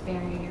of those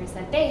barriers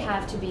that they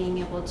have to being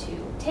able to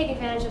take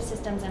advantage of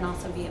systems and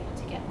also be able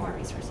to get more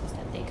resources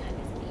that they kind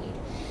of need.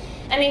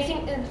 And I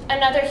think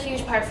another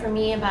huge part for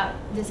me about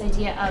this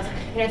idea of,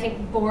 I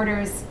think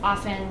borders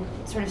often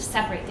sort of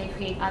separate, they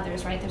create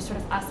others, right? There's sort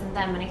of us and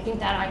them, and I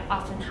think that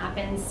often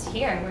happens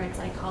here, where it's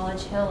like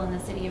College Hill in the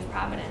city of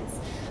Providence.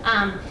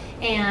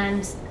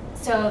 And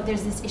so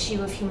there's this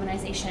issue of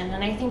humanization,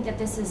 and I think that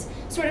this is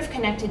sort of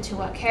connected to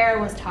what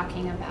Kara was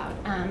talking about,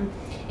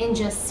 in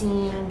just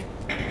seeing,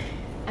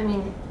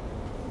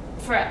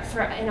 for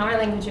in our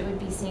language it would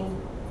be seeing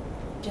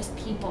just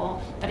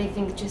people, but I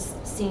think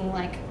just seeing,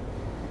 like,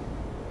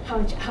 how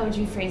would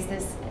you phrase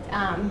this?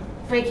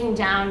 Breaking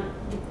down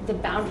the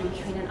boundary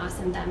between an us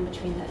and them,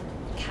 between the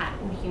cat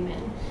and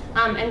human.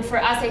 And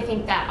for us, I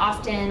think that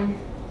often,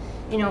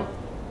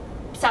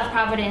 South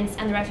Providence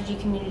and the refugee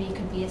community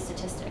could be a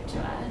statistic to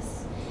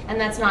us. And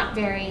that's not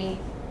very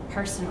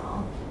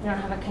personal. We don't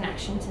have a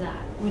connection to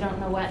that. We don't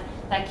know what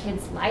that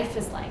kid's life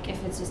is like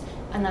if it's just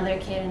another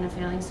kid in a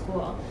failing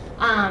school.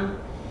 And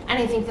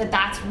I think that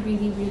that's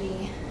really,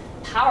 really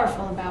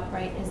powerful about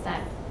Bright, is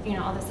that,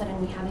 all of a sudden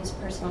we have these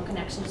personal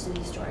connections to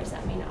these stories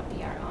that may not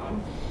be our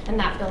own. And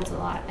that builds a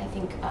lot, I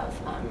think,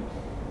 of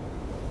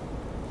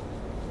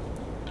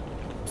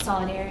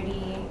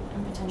solidarity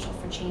and potential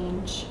for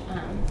change,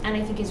 and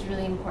I think is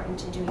really important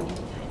to doing any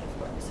kind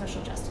of work,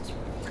 social justice work.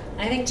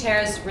 I think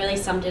Tara's really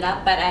summed it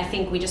up, but I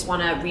think we just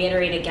want to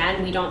reiterate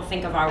again, we don't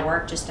think of our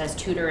work just as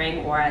tutoring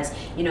or as,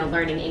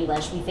 learning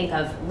English. We think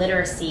of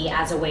literacy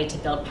as a way to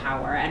build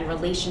power, and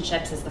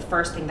relationships is the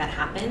first thing that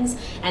happens,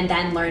 and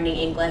then learning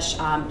English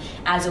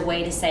as a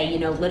way to say,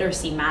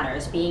 literacy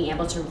matters. Being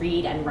able to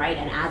read and write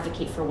and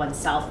advocate for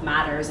oneself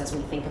matters as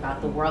we think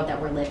about the world that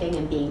we're living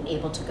and being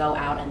able to go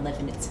out and live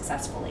in it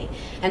successfully.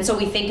 And so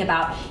we think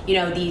about,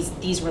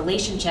 these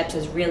relationships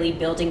as really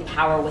building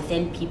power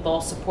within people,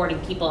 supporting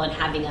people, and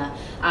having a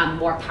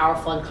more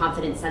powerful and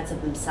confident sense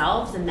of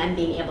themselves, and then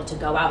being able to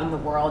go out in the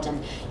world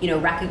and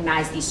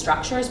recognize these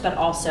structures, but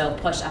also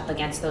push up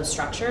against those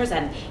structures,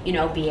 and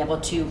be able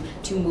to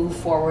move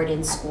forward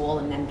in school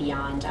and then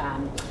beyond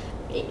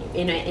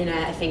in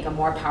a I think a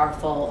more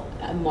powerful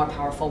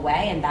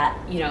way, and that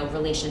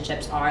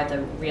relationships are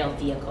the real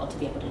vehicle to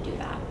be able to do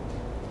that.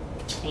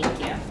 Thank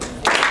you.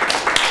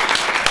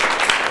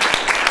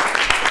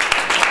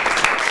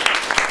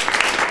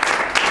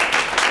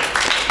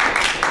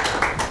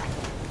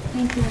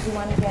 Thank you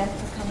everyone again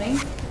for coming.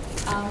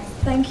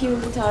 Thank you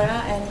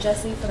Tara and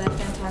Jesse for that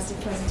fantastic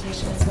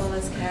presentation, as well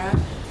as Kara.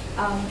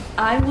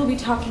 I will be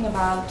talking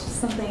about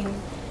something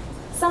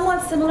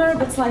somewhat similar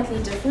but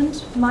slightly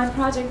different. My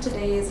project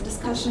today is a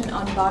discussion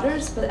on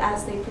borders, but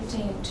as they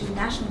pertain to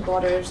national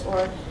borders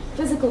or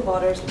physical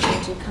borders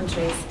between two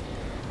countries.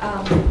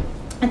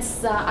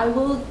 I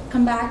will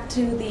come back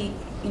to the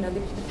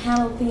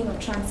panel theme of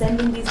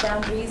transcending these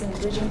boundaries and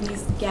bridging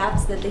these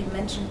gaps that they've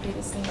mentioned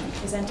previously, and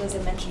presenters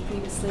have mentioned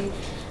previously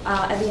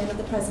at the end of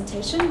the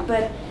presentation.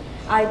 But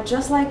I'd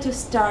just like to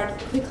start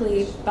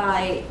quickly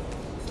by,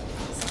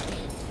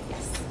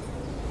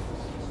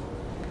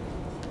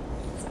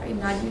 I'm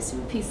not used to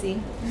a PC.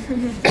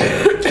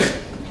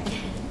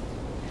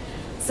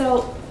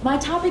 So my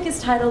topic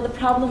is titled "The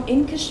Problem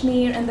in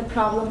Kashmir and the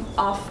Problem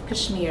of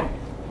Kashmir."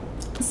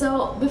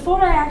 So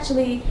before I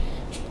actually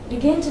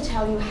begin to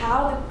tell you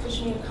how the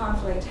Kashmir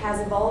conflict has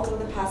evolved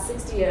over the past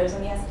 60 years,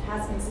 and yes, it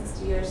has been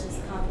 60 years since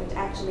the conflict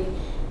actually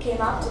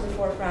came up to the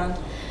forefront,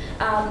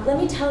 let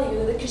me tell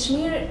you the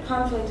Kashmir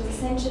conflict is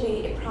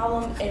essentially a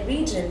problem, a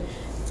region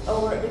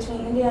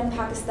between India and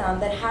Pakistan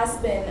that has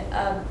been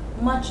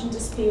much in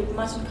dispute,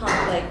 much in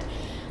conflict.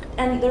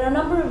 And there are a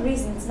number of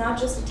reasons, not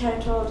just a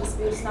territorial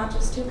dispute, it's not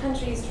just two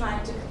countries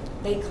trying to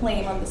lay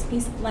claim on this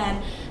piece of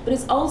land, but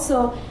it's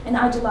also an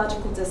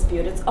ideological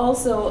dispute. It's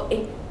also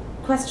a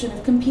question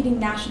of competing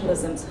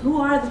nationalisms.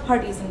 Who are the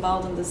parties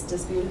involved in this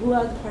dispute? Who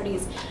are the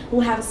parties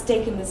who have a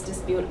stake in this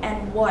dispute?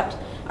 And what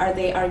are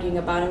they arguing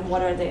about, and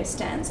what are their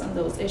stance on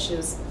those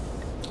issues?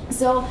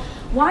 So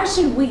why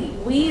should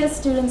we as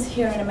students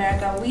here in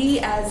America, we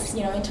as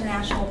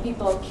international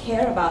people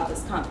care about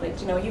this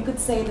conflict? You could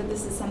say that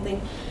this is something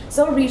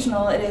so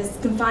regional, it is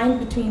confined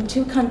between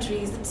two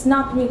countries, it's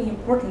not really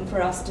important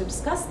for us to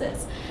discuss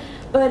this.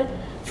 But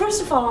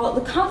first of all,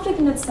 the conflict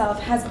in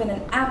itself has been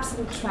an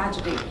absolute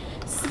tragedy.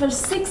 For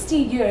 60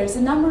 years,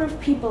 the number of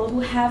people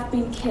who have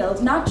been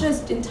killed, not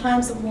just in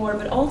times of war,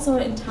 but also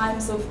in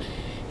times of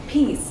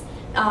peace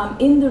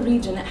in the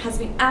region, has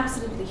been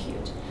absolutely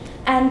huge.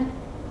 And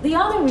the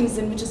other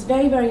reason, which is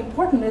very, very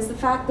important, is the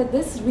fact that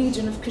this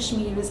region of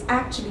Kashmir is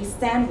actually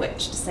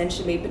sandwiched,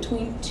 essentially,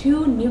 between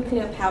two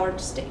nuclear-powered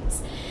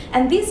states.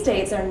 And these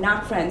states are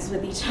not friends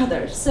with each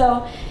other.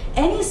 So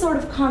any sort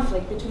of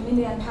conflict between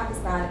India and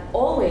Pakistan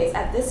always,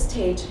 at this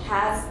stage,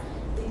 has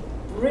the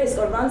risk,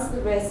 or runs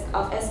the risk,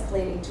 of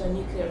escalating to a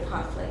nuclear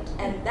conflict.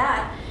 And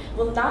that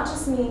will not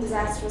just mean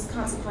disastrous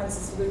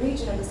consequences for the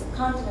region and the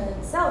subcontinent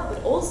itself,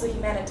 but also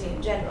humanity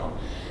in general.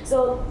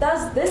 So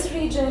thus, this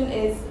region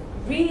is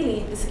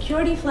really, the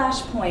security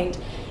flashpoint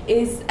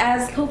is,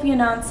 as Kofi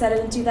Annan said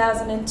it in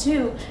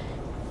 2002,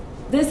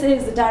 this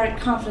is a direct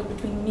conflict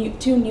between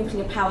two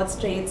nuclear-powered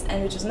states,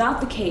 and which is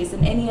not the case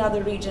in any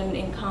other region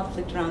in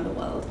conflict around the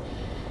world.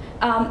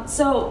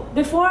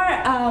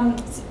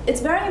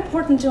 It's very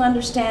important to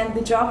understand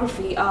the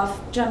geography of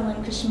Jammu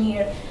and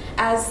Kashmir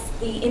as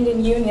the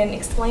Indian Union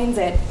explains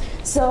it.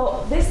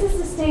 So this is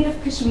the state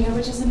of Kashmir,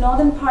 which is the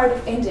northern part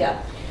of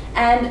India.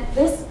 And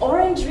this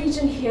orange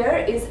region here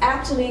is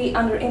actually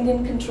under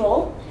Indian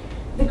control.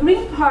 The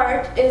green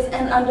part is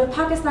under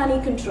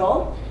Pakistani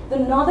control. The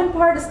northern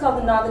part is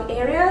called the northern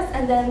areas,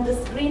 and then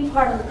this green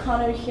part on the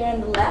corner here on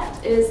the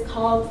left is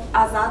called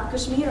Azad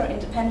Kashmir, or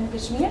Independent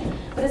Kashmir,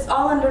 but it's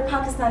all under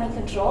Pakistani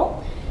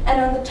control. And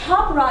on the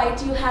top right,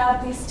 you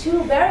have these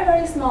two very,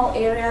 very small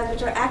areas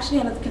which are actually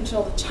under the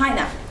control of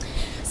China.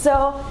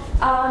 So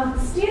the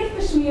state of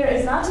Kashmir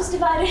is not just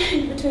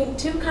divided between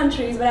two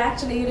countries, but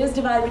actually it is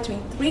divided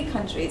between three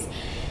countries.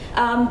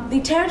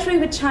 The territory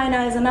with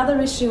China is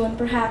another issue, and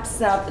perhaps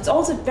it's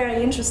also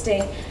very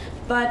interesting.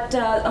 But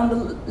on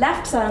the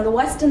left side, on the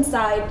western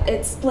side,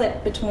 it's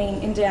split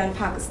between India and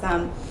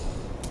Pakistan.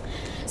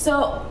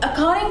 So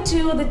according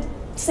to the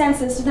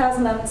census,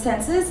 2011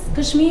 census,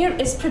 Kashmir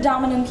is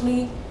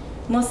predominantly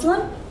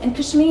Muslim, and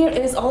Kashmir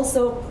is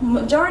also,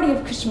 majority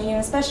of Kashmir,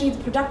 especially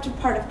the productive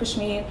part of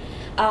Kashmir,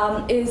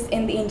 is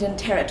in the Indian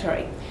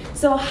territory.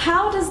 So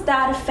how does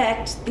that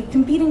affect the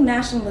competing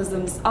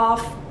nationalisms of,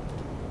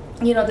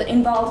 the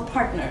involved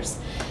partners?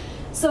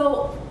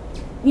 So,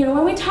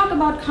 when we talk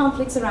about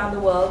conflicts around the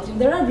world,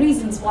 there are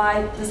reasons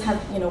why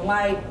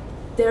why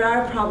there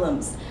are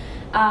problems.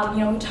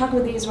 We talk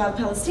about the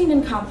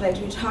Israel-Palestinian conflict,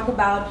 we talk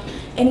about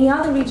any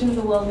other region of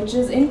the world which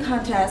is in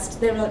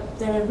contest, there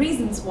are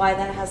reasons why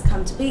that has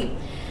come to be.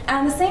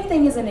 And the same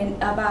thing is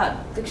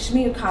about the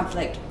Kashmir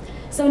conflict.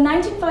 So in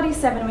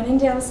 1947, when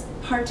India was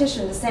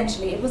partitioned,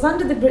 essentially, it was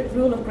under the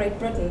rule of Great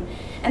Britain.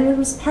 And when it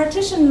was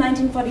partitioned in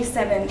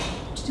 1947,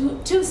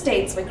 two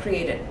states were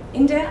created,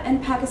 India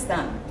and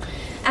Pakistan.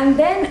 And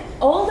then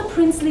all the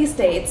princely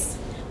states,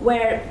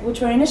 which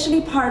were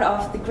initially part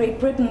of the Great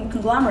Britain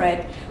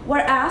conglomerate, were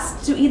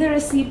asked to either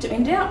accede to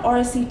India or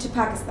accede to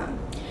Pakistan.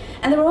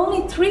 And there were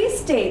only three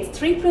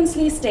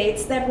princely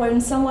states, that were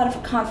in somewhat of a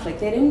conflict.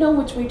 They didn't know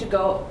which way to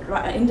go,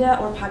 India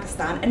or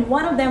Pakistan, and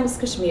one of them was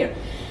Kashmir.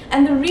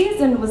 And the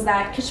reason was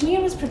that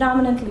Kashmir was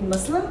predominantly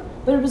Muslim,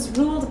 but it was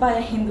ruled by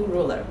a Hindu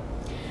ruler.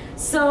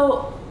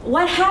 So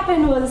what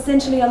happened was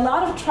essentially a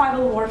lot of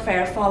tribal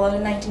warfare followed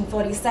in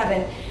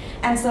 1947.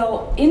 And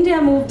so India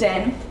moved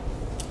in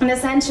and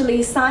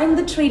essentially signed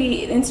the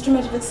treaty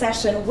instrument of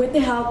accession with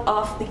the help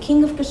of the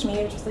King of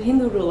Kashmir, which was the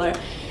Hindu ruler.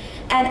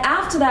 And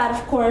after that,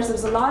 of course, there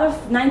was a lot of,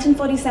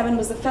 1947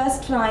 was the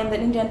first time that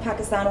India and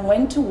Pakistan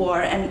went to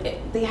war, and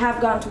they have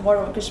gone to war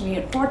over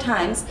Kashmir 4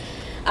 times.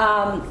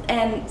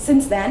 And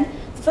since then,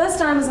 the first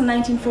time was in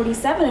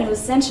 1947, and it was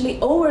essentially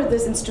over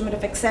this instrument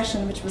of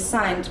accession which was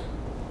signed.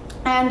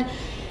 And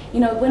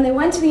when they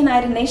went to the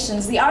United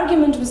Nations, the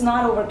argument was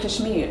not over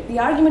Kashmir. The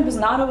argument was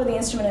not over the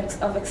instrument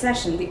of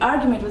accession. The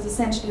argument was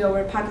essentially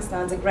over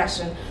Pakistan's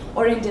aggression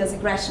or India's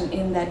aggression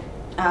in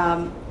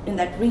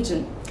that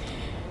region.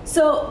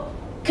 So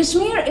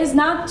Kashmir is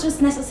not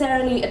just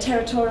necessarily a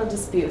territorial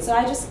dispute. So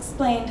I just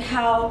explained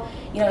how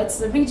it's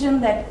a region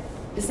that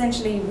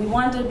essentially we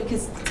wanted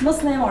because it's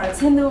Muslim or it's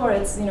Hindu or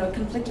it's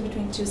conflicted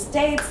between two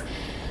states,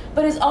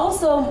 but it's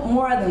also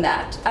more than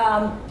that.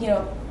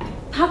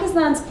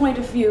 Pakistan's point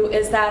of view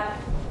is that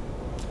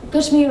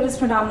Kashmir is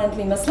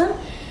predominantly Muslim,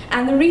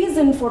 and the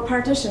reason for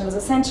partition was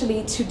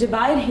essentially to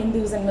divide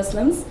Hindus and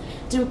Muslims,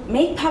 to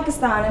make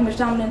Pakistan a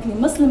predominantly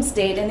Muslim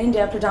state and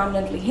India a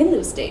predominantly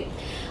Hindu state.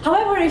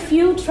 However, if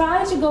you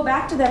try to go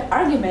back to that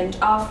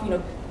argument of,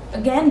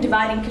 again,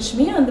 dividing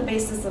Kashmir on the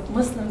basis of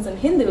Muslims and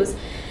Hindus,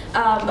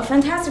 a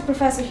fantastic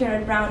professor here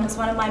at Brown, who's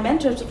one of my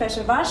mentors,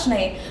 Professor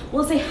Varshney,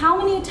 will say, how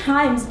many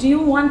times do you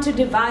want to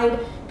divide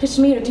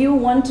Kashmir, do you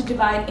want to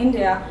divide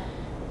India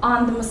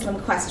on the Muslim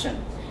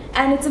question?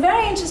 And it's a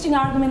very interesting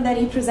argument that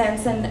he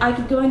presents, and I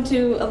could go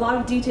into a lot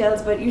of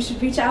details, but you should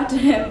reach out to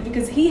him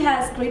because he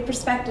has great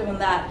perspective on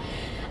that.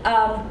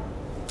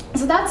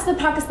 So that's the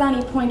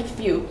Pakistani point of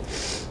view.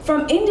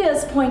 From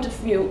India's point of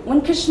view,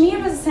 when Kashmir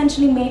was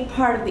essentially made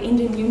part of the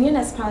Indian Union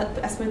as per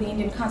the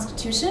Indian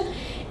Constitution,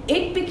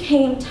 it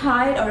became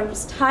tied, or it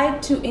was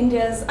tied to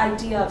India's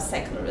idea of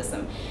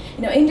secularism.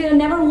 India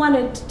never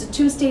wanted the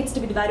two states to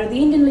be divided. The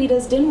Indian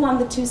leaders didn't want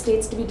the two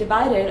states to be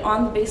divided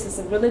on the basis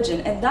of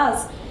religion, and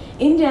thus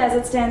India, as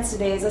it stands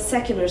today, is a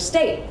secular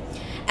state.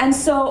 And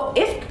so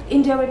if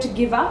India were to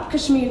give up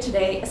Kashmir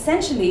today,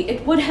 essentially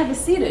it would have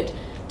acceded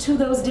to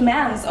those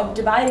demands of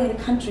dividing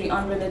the country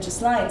on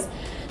religious lines.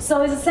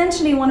 So it's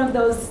essentially one of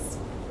those,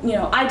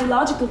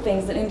 ideological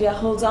things that India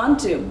holds on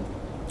to.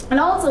 And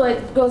also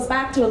it goes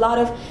back to a lot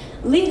of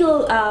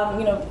legal,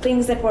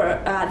 things that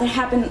were that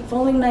happened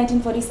following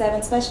 1947,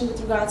 especially with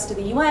regards to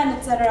the UN,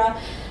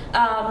 etc.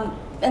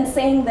 And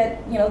saying that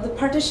the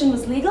partition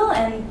was legal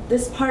and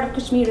this part of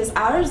Kashmir is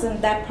ours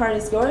and that part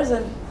is yours,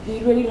 and we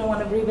really don't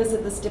want to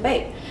revisit this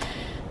debate.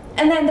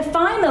 And then the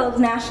final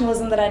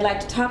nationalism that I'd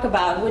like to talk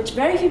about, which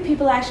very few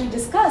people actually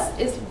discuss,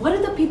 is what do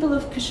the people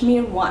of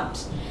Kashmir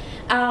want?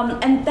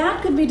 And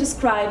that could be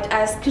described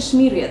as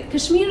Kashmiriyat.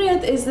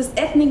 Kashmiriyat is this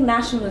ethnic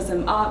nationalism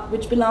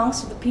which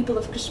belongs to the people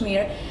of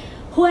Kashmir,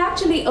 who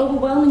actually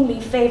overwhelmingly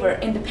favor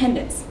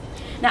independence.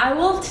 Now, I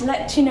will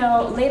let you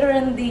know later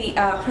in the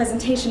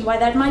presentation why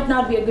that might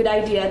not be a good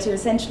idea to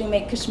essentially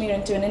make Kashmir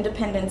into an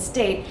independent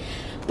state.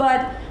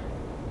 But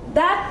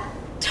that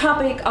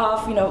topic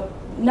of,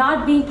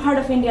 not being part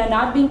of India,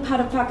 not being part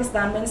of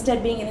Pakistan, but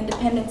instead being an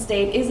independent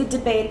state is a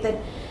debate that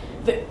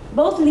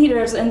both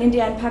leaders in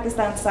India and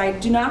Pakistan side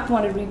do not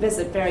want to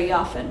revisit very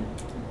often.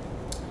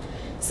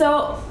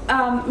 So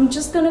I'm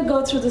just going to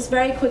go through this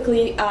very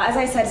quickly. As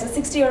I said, it's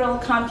a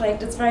 60-year-old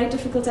conflict. It's very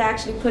difficult to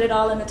actually put it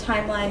all in a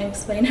timeline and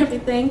explain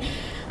everything.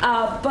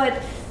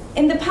 But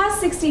in the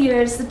past 60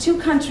 years, the two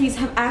countries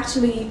have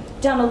actually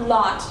done a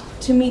lot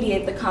to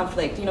mediate the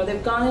conflict.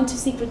 They've gone into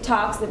secret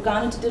talks, they've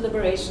gone into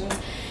deliberations,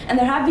 and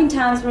there have been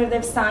times where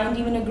they've signed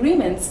even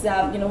agreements.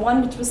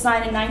 One which was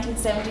signed in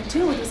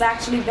 1972, which was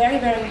actually very,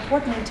 very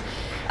important.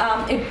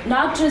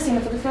 Not just,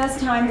 for the first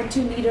time, the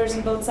two leaders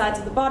on both sides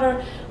of the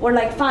border were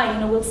like,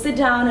 fine, we'll sit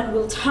down and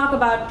we'll talk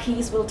about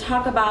peace, we'll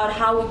talk about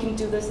how we can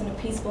do this in a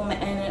peaceful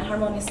and a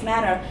harmonious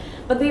manner.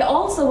 But they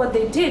also, what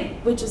they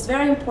did, which is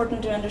very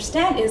important to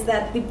understand, is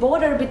that the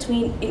border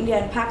between India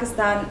and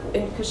Pakistan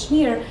in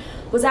Kashmir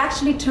was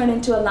actually turned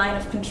into a line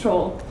of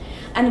control.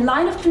 And a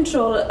line of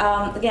control,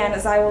 again,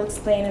 as I will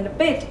explain in a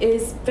bit,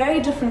 is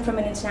very different from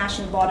an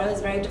international border,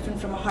 is very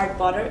different from a hard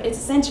border. It's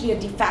essentially a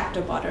de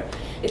facto border.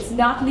 It's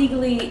not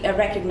legally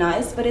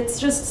recognized, but it's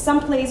just some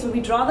place where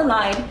we draw the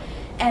line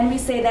and we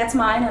say that's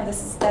mine and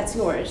that's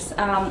yours.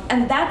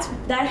 And that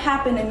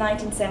happened in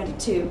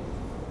 1972.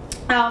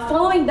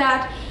 Following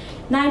that,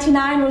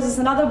 99 was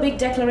another big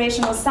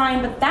declaration was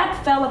signed, but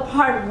that fell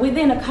apart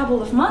within a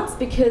couple of months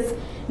because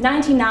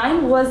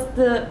 99 was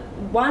the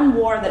one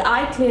war that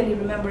I clearly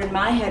remember in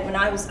my head when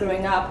I was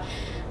growing up.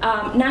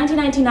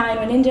 1999,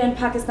 when India and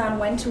Pakistan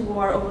went to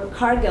war over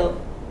Kargil,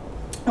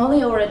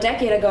 only over a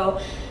decade ago,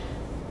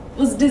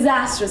 was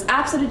disastrous,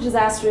 absolutely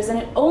disastrous. And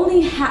it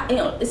only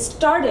it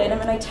started, and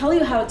when I tell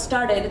you how it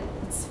started,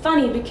 it's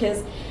funny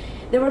because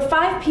there were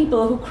 5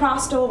 people who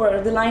crossed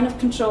over the line of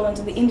control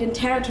into the Indian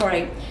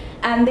territory,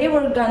 and they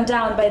were gunned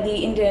down by the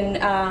Indian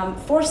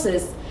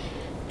forces.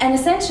 And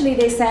essentially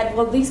they said,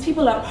 well, these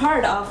people are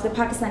part of the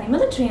Pakistani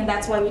military and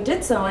that's why we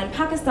did so. And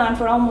Pakistan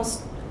for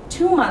almost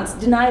 2 months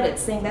denied it,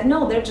 saying that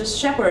no, they're just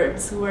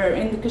shepherds who were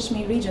in the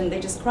Kashmir region, they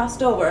just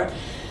crossed over.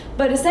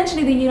 But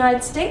essentially the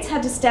United States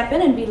had to step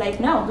in and be like,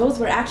 no, those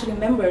were actually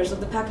members of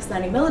the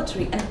Pakistani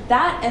military. And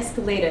that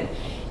escalated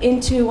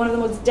into one of the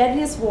most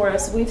deadliest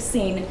wars we've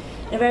seen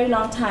in a very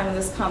long time in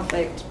this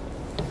conflict.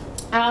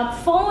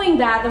 Following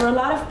that, there were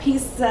a lot of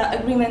peace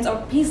agreements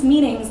or peace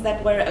meetings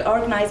that were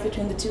organized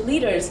between the two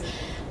leaders.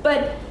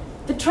 But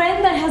the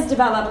trend that has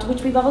developed,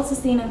 which we've also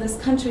seen in this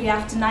country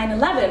after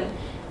 9/11,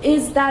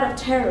 is that of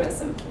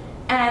terrorism.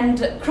 And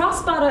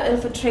cross-border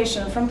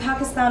infiltration from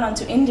Pakistan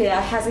onto India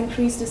has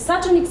increased to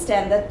such an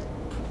extent that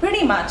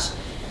pretty much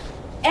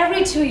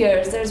every 2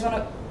 years there's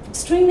one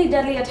extremely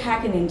deadly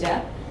attack in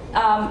India.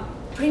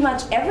 Pretty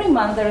much every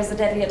month there is a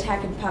deadly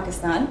attack in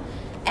Pakistan.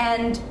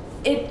 And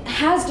it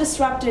has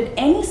disrupted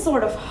any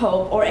sort of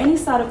hope or any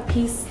sort of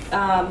peace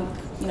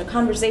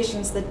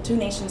conversations that two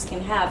nations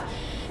can have.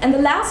 And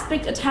the last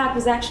big attack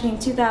was actually in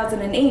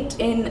 2008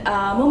 in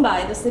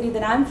Mumbai, the city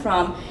that I'm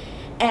from.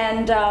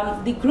 And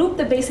the group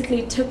that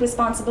basically took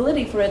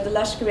responsibility for it, the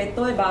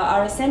Lashkar-e-Toiba,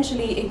 are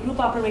essentially a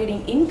group operating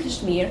in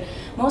Kashmir.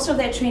 Most of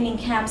their training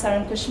camps are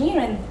in Kashmir,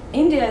 and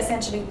India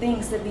essentially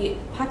thinks that the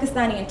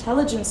Pakistani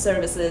intelligence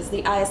services,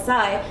 the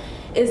ISI,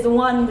 is the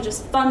one which is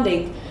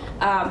funding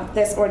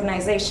this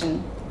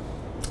organization.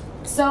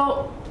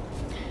 So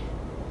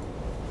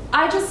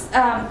I just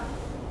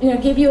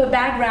give you a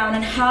background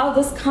on how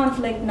this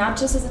conflict, not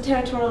just as a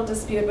territorial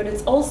dispute, but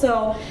it's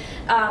also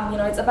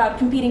it's about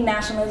competing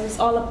nationalisms. It's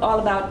all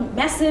about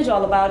message,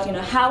 all about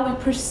how we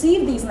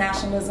perceive these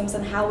nationalisms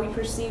and how we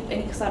perceive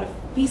any sort of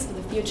peace for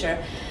the future.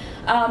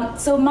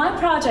 So my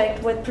project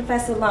with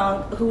Professor Luong,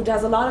 who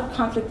does a lot of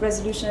conflict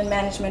resolution and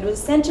management, was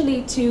essentially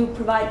to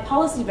provide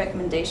policy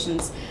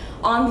recommendations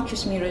on the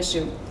Kashmir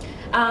issue.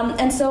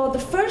 And so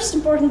the first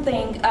important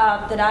thing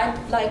that I'd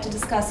like to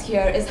discuss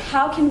here is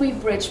how can we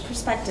bridge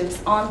perspectives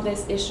on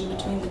this issue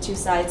between the two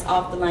sides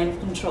of the line of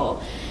control.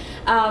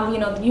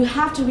 You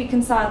have to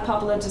reconcile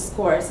popular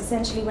discourse.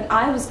 Essentially, when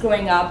I was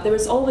growing up, there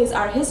was always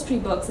our history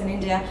books in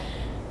India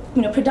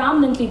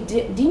predominantly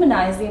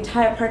demonized the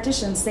entire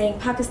partition, saying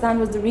Pakistan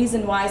was the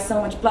reason why so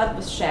much blood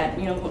was shed.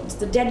 It's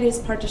the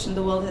deadliest partition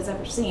the world has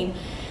ever seen.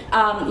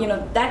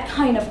 That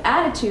kind of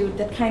attitude,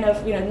 that kind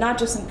of, not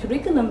just in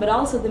curriculum, but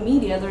also the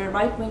media, there are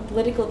right-wing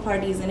political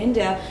parties in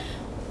India,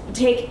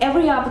 take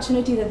every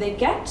opportunity that they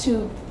get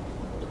to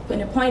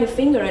point a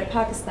finger at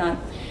Pakistan.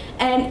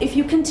 And if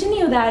you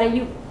continue that,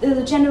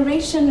 the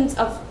generations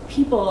of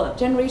people,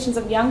 generations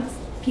of young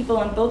people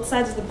on both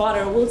sides of the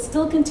border will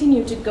still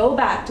continue to go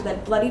back to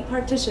that bloody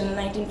partition in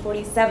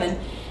 1947,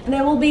 and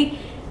there will be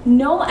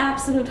no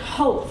absolute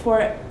hope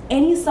for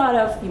any sort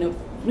of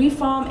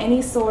reform,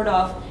 any sort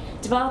of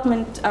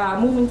development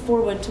moving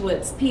forward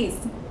towards peace.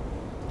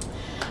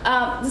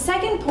 The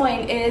second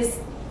point is,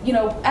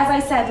 as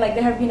I said,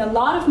 there have been a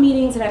lot of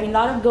meetings, there have been a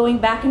lot of going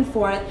back and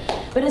forth,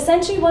 but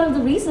essentially one of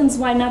the reasons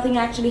why nothing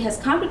actually has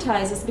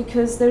concretized is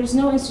because there is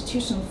no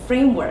institutional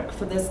framework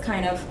for this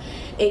kind of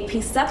a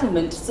peace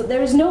settlement. So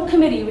there is no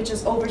committee which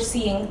is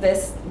overseeing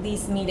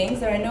these meetings.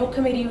 There are no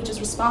committee which is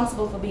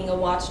responsible for being a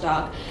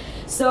watchdog.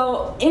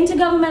 So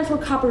intergovernmental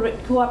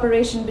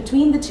cooperation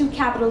between the two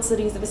capital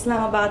cities of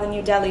Islamabad and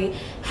New Delhi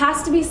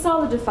has to be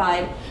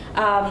solidified,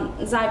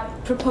 as I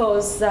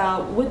propose,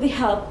 with the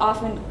help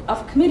of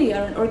a committee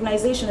or an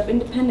organization of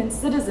independent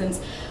citizens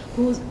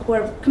who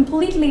are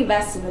completely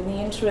vested in the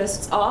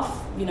interests of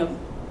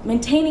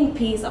maintaining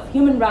peace, of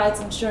human rights,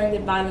 ensuring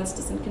that violence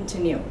doesn't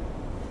continue.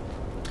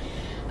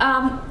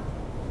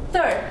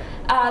 Third,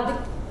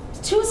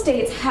 the two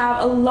states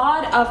have a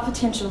lot of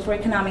potential for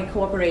economic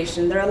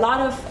cooperation. There are a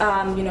lot of,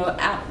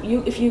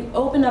 if you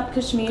open up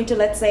Kashmir to,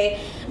 let's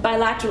say,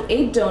 bilateral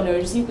aid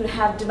donors, you could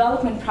have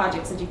development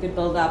projects that you could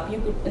build up.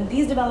 In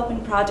these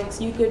development projects,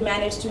 you could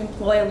manage to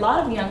employ a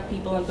lot of young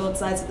people on both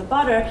sides of the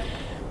border,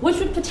 which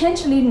would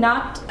potentially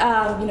not,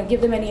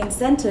 give them any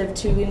incentive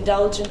to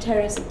indulge in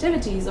terrorist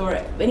activities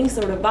or any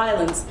sort of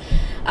violence.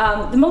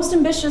 The most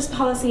ambitious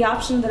policy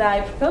option that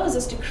I propose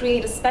is to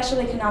create a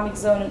special economic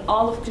zone in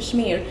all of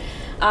Kashmir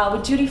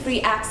with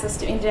duty-free access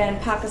to India and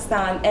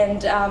Pakistan.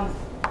 And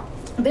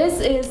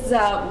this is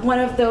one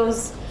of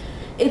those,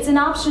 it's an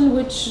option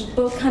which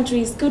both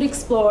countries could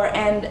explore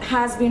and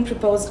has been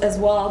proposed as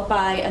well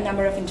by a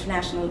number of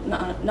international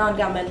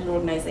non-governmental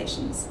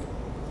organizations.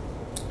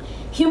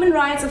 Human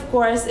rights, of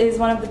course, is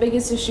one of the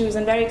biggest issues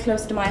and very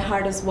close to my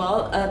heart as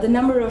well. The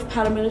number of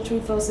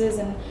paramilitary forces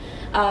and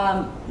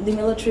the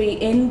military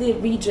in the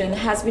region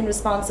has been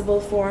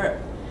responsible for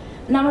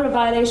a number of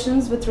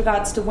violations with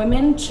regards to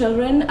women,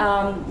 children,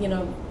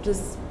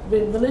 just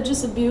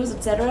religious abuse,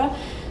 etc.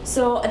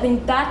 So I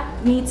think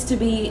that needs to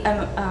be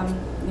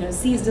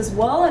seized as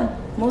well. And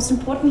most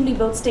importantly,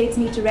 both states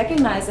need to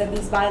recognize that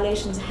these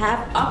violations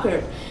have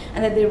occurred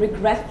and that they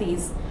regret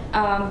these.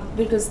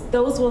 Because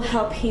those will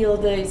help heal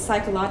the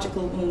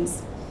psychological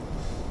wounds.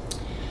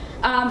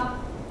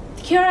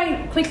 Here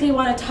I quickly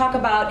want to talk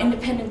about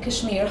independent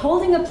Kashmir.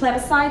 Holding a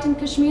plebiscite in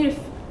Kashmir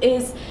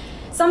is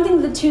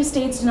something the two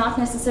states do not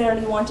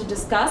necessarily want to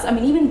discuss. I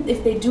mean, even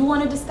if they do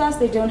want to discuss,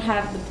 they don't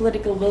have the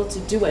political will to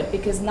do it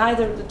because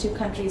neither of the two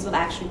countries will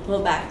actually pull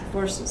back the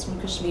forces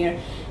from Kashmir,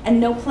 and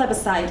no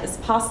plebiscite is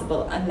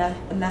possible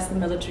unless the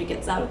military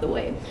gets out of the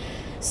way.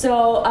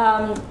 So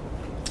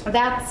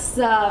that's,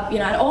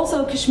 and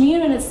also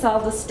Kashmir in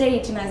itself, the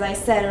state, and as I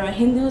said, there are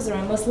Hindus, there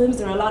are Muslims,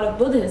 there are a lot of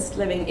Buddhists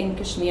living in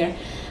Kashmir.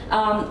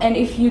 And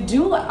if you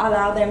do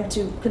allow them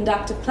to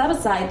conduct a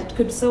plebiscite, it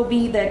could so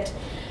be that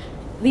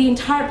the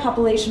entire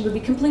population would be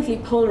completely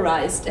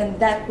polarized, and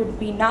that would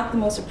be not the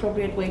most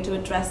appropriate way to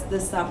address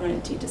this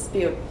sovereignty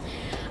dispute.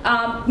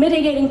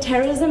 Mitigating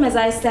terrorism, as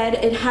I said,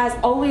 it has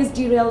always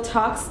derailed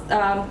talks.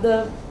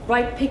 The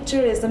right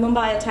picture is the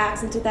Mumbai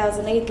attacks in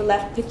 2008, the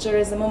left picture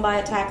is the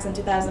Mumbai attacks in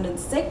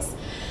 2006.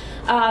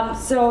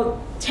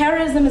 So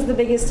terrorism is the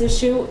biggest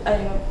issue.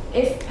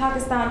 If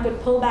Pakistan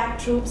could pull back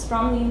troops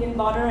from the Indian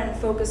border and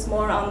focus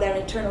more on their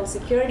internal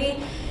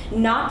security,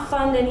 not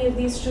fund any of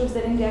these troops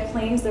that India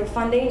claims they're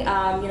funding,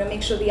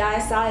 make sure the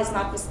ISI is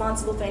not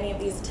responsible for any of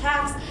these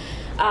attacks,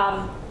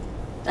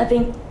 I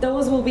think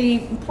those will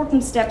be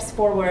important steps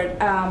forward.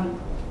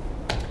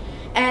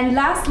 And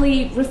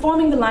lastly,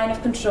 reforming the line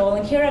of control.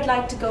 And here I'd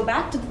like to go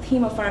back to the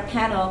theme of our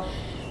panel.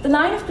 The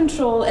line of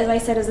control, as I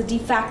said, is a de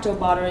facto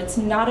border. It's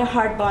not a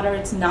hard border.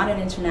 It's not an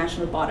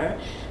international border.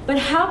 But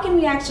how can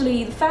we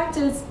actually, the fact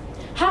is,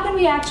 how can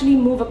we actually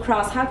move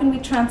across? How can we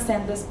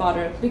transcend this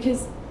border?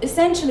 Because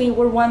essentially,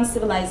 we're one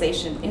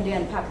civilization, India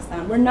and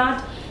Pakistan. We're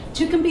not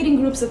two competing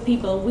groups of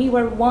people. We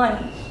were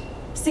one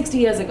 60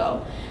 years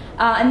ago.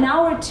 And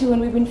now we're two, and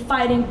we've been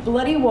fighting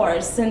bloody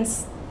wars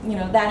since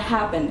that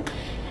happened.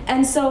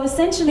 And so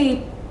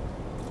essentially,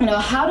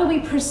 how do we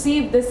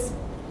perceive this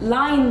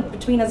line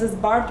between us, this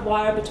barbed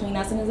wire between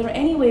us, and is there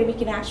any way we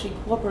can actually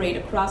cooperate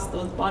across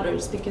those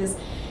borders? Because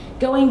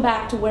going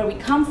back to where we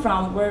come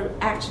from, we're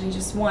actually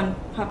just one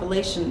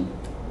population.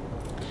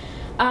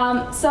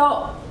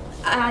 So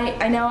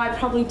I know I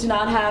probably do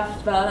not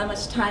have that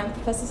much time,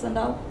 Professor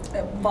Sandal.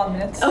 1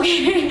 minute.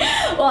 Okay.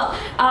 Well,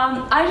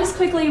 I just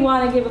quickly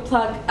want to give a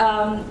plug.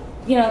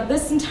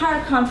 this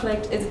entire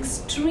conflict is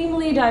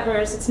extremely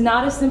diverse. It's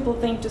not a simple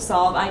thing to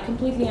solve. I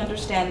completely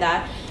understand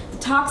that. The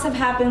talks have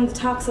happened, the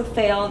talks have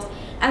failed,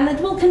 and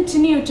it will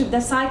continue the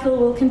cycle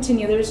will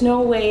continue. There's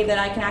no way that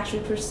I can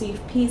actually perceive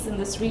peace in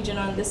this region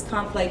or in this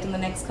conflict in the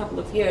next couple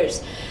of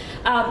years.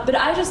 But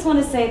I just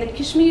want to say that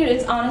Kashmir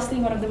is honestly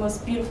one of the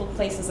most beautiful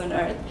places on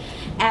earth.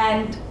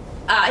 And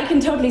I can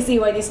totally see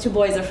why these two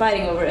boys are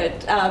fighting over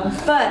it.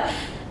 But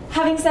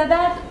having said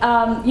that,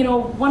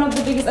 one of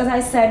the biggest, as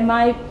I said,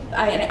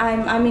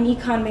 I'm an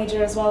econ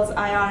major as well as IR,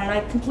 and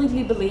I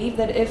completely believe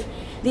that if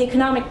the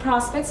economic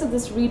prospects of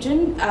this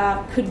region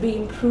could be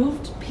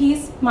improved,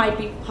 peace might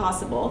be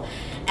possible.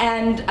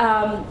 And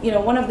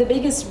one of the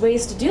biggest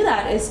ways to do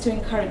that is to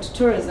encourage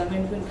tourism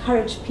and to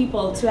encourage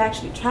people to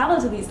actually travel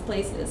to these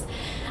places.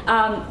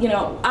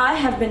 I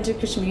have been to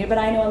Kashmir, but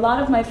I know a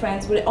lot of my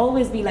friends would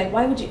always be like,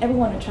 why would you ever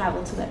want to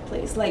travel to that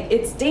place? Like,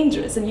 it's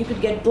dangerous and you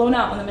could get blown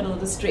up in the middle of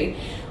the street.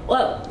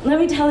 Well, let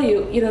me tell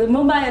you, the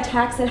Mumbai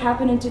attacks that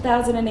happened in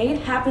 2008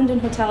 happened in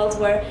hotels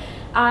where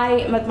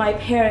I, with my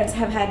parents,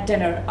 have had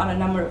dinner on a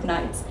number of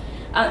nights.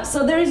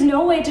 So there is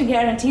no way to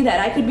guarantee that.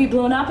 I could be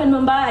blown up in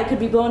Mumbai, I could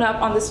be blown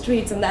up on the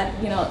streets, and that,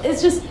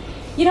 it's just,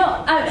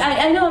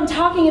 I know I'm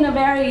talking in a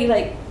very,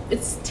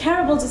 it's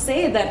terrible to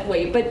say it that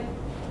way, but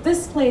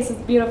this place is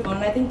beautiful,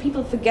 and I think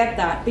people forget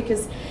that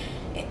because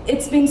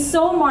it's been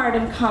so marred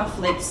in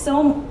conflict,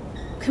 so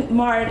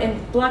marred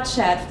in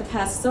bloodshed for the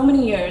past so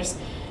many years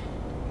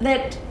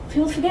that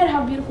people forget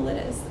how beautiful it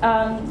is.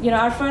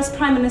 Our first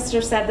prime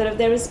minister said that if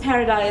there is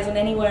paradise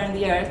anywhere in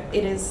the earth,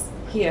 it is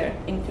here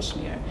in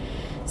Kashmir.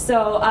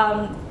 So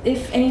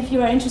if any of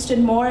you are interested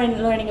more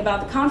in learning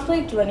about the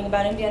conflict, learning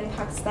about India and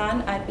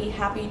Pakistan, I'd be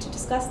happy to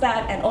discuss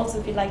that. And also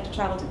if you'd like to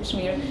travel to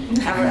Kashmir,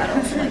 I'd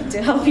also like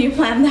to help you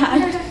plan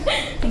that.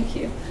 Thank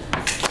you.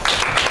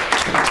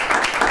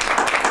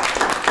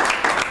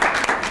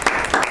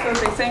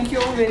 Perfect, thank you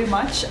all very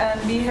much. And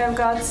we have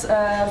got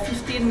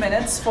 15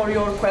 minutes for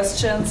your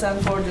questions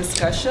and for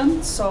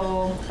discussion.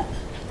 So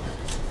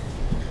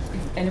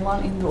if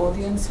anyone in the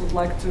audience would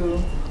like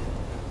to,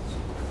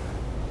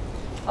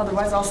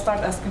 otherwise I'll start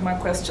asking my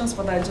questions,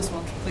 but I just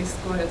want to, please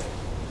go ahead.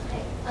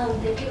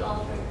 Thank you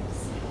all for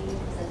speaking and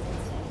presenting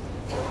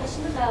today. A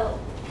question about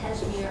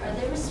Kashmir. Are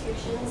there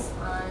restrictions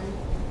on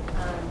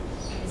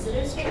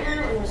visitors right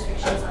now, and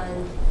restrictions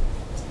on,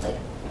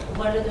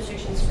 what are the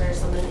restrictions for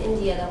someone in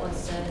India that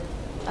wants to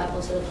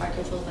travel to the park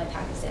controlled by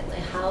Pakistan?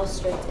 How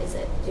strict is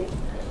it?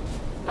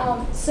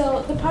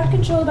 So the park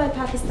controlled by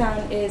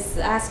Pakistan is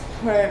as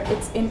per,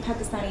 it's in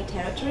Pakistani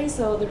territory,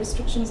 so the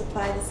restrictions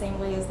apply the same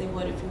way as they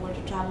would if you were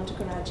to travel to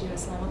Karachi or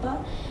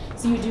Islamabad.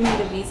 So you do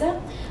need a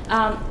visa.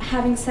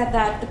 Having said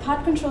that, the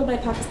park controlled by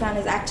Pakistan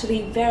is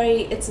actually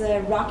it's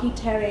a rocky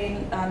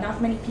terrain.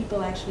 Not many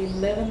people actually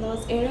live in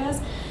those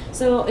areas.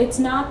 So it's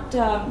not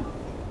a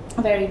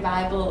very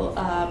viable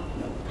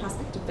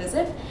prospect to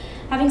visit.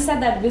 Having said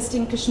that,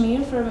 visiting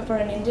Kashmir for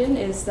an Indian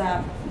is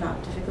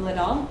not difficult at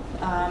all.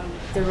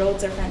 The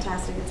roads are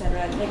fantastic,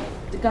 etc. And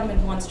the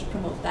government wants to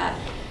promote that.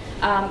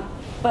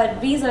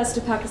 But visas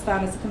to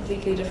Pakistan is a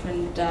completely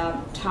different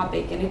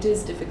topic, and it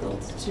is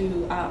difficult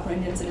for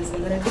Indian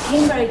citizens. And it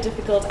became very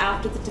difficult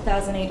after the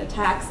 2008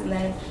 attacks, and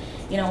then,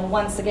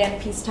 once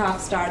again peace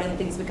talks start and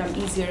things become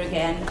easier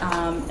again,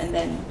 and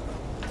then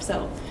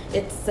so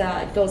it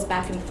goes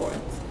back and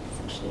forth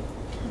essentially.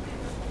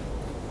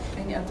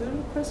 Any other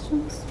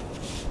questions?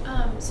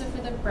 So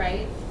for the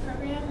Bright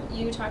program,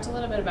 you talked a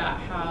little bit about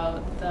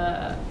how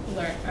the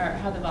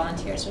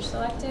volunteers are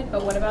selected,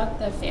 but what about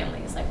the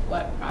families?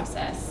 What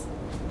process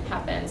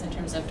happens in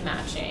terms of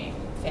matching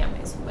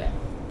families with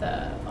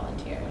the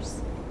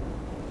volunteers?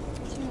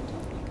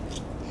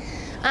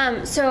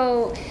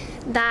 So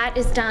that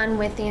is done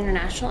with the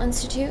International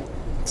Institute.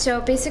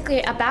 So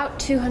basically about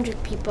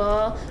 200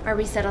 people are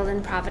resettled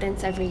in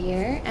Providence every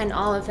year, and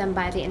all of them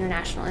by the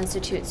International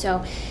Institute.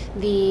 So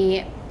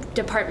the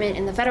department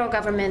in the federal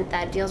government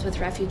that deals with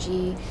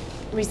refugee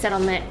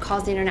resettlement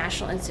calls the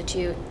International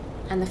Institute,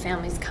 and the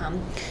families come.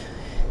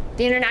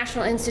 The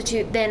International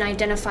Institute then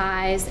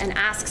identifies and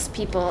asks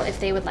people if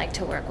they would like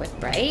to work with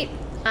Bright.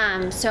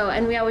 And it's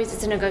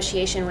a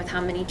negotiation with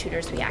how many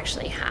tutors we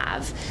actually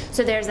have.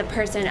 So there's a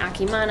person,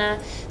 Akimana,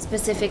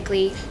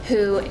 specifically,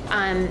 who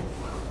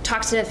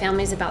talks to the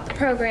families about the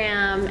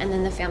program, and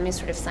then the families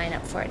sort of sign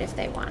up for it if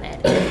they want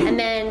it. And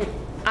then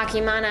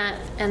Akimana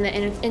and the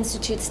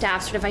Institute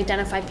staff sort of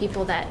identify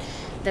people that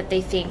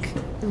they think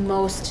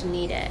most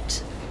need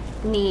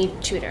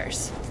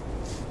tutors.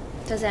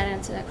 Does that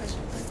answer that question?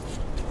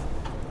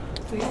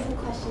 I have a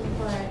question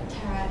for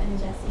Tara and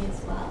Jesse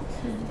as well.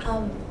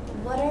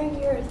 What are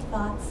your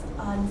thoughts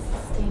on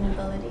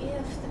sustainability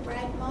of the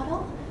Bright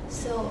model?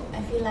 So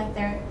I feel like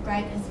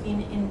Bright has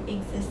been in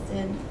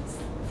existence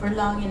for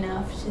long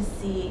enough to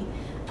see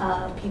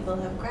people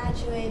have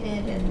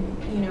graduated and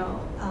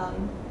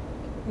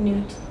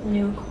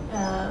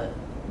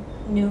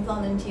new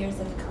volunteers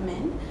have come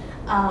in,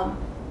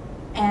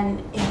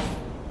 and if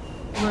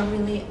we're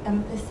really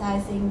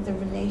emphasizing the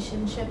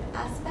relationship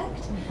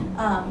aspect,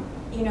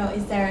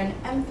 is there an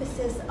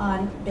emphasis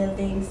on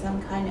building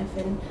some kind of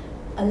an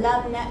a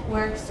love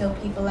network, so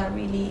people are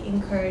really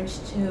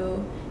encouraged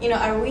to,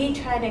 are we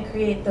trying to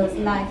create those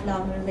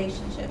lifelong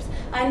relationships?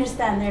 I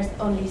understand there's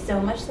only so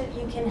much that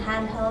you can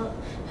handhold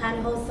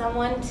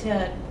someone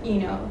to,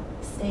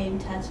 stay in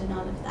touch and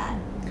all of that.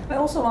 I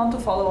also want to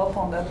follow up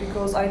on that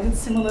because I did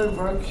similar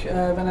work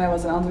when I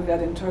was an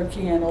undergrad in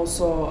Turkey and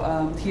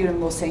also here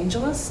in Los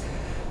Angeles.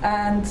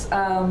 And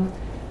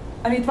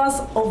it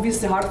was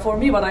obviously hard for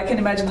me, but I can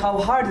imagine how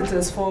hard it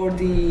is for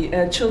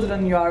the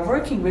children you are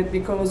working with,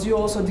 because you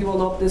also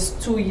develop this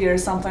 2-year,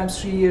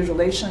 sometimes 3-year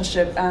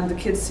relationship, and the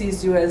kid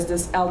sees you as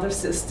this elder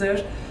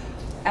sister.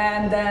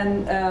 And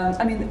then,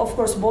 of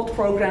course, both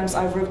programs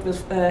I worked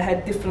with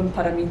had different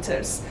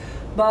parameters.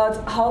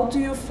 But how do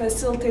you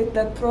facilitate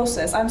that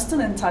process? I'm still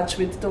in touch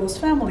with those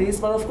families,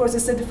 but of course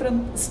it's a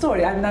different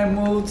story. I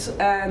moved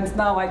and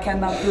now I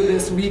cannot do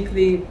this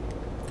weekly.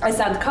 I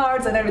send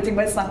cards and everything,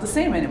 but it's not the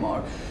same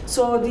anymore.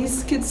 So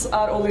these kids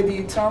are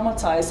already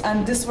traumatized,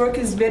 and this work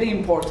is very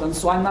important.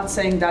 So I'm not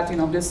saying that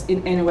this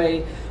in any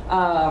way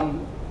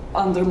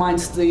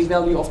undermines the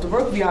value of the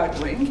work we are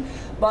doing.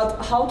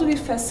 But how do we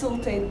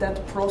facilitate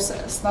that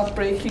process? Not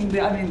breaking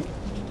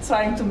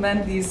trying to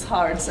mend these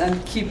hearts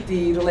and keep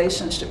the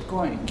relationship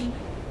going.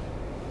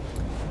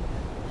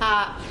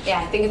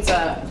 Yeah, I think it's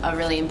a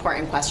really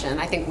important question.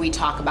 I think we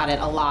talk about it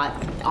a lot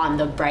on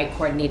the Bright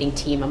coordinating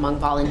team among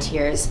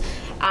volunteers.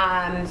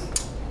 And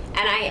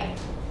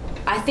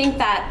I think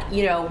that,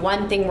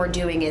 one thing we're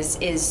doing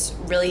is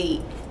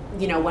really,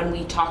 when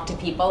we talk to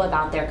people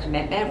about their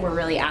commitment, we're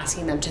really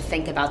asking them to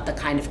think about the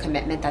kind of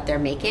commitment that they're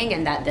making,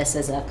 and that this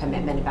is a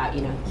commitment about,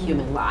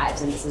 human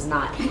lives. And this is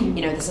not,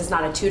 this is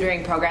not a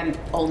tutoring program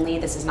only.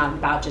 This is not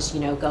about just,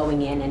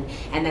 going in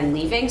and then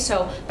leaving.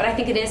 So, but I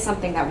think it is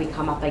something that we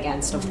come up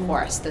against, of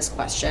course, this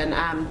question.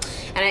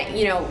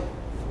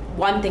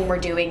 One thing we're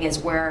doing is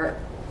we're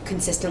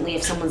consistently,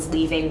 if someone's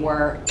leaving,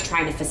 we're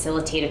trying to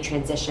facilitate a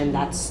transition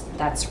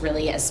that's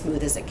really as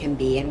smooth as it can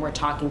be, and we're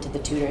talking to the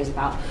tutors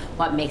about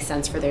what makes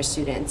sense for their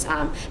students.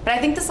 But I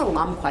think this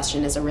alum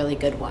question is a really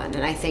good one,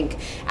 and I think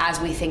as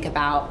we think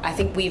about, I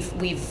think we've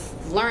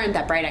learned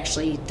that Bright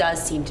actually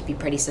does seem to be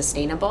pretty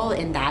sustainable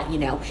in that,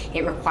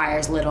 it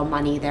requires little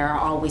money. There are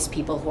always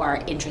people who are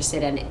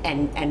interested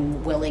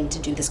and willing to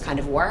do this kind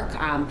of work.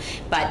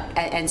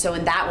 And so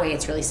in that way,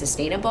 it's really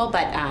sustainable.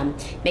 But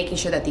making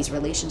sure that these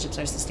relationships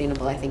are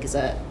sustainable, I think, is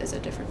a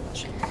different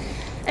question.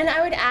 And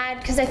I would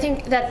add, because I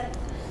think that,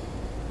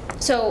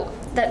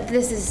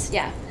 this is,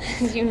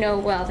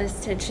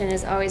 this tension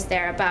is always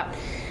there about,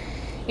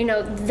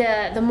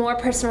 the more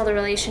personal the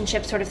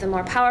relationship, sort of the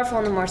more powerful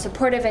and the more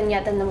supportive, and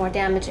yet then the more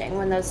damaging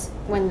when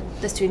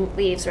the student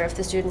leaves or if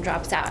the student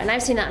drops out. And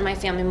I've seen that in my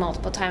family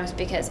multiple times,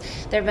 because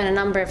there have been a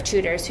number of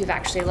tutors who've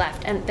actually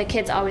left, and the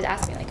kids always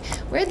ask me, like,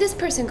 where'd this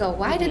person go?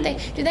 Why do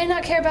they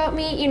not care about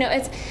me?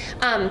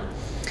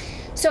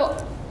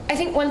 So I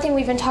think one thing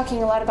we've been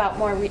talking a lot about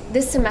more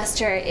this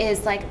semester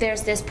is, like,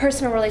 there's this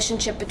personal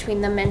relationship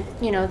between the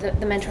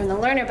mentor and the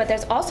learner, but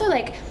there's also,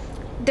 like,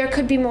 there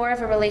could be more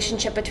of a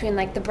relationship between,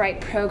 like, the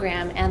Bright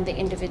program and the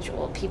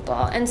individual people.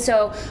 And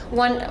so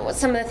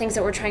some of the things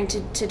that we're trying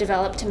to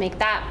develop to make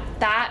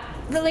that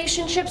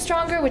relationship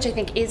stronger, which I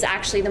think is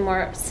actually the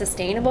more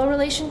sustainable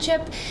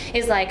relationship,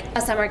 is like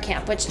a summer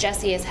camp, which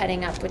Jessie is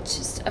heading up, which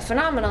is a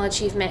phenomenal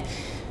achievement.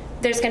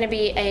 There's going to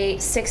be a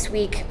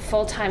 6-week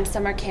full-time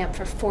summer camp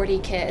for 40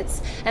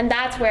 kids. And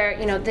that's where,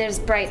 there's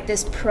Bright,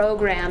 this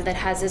program that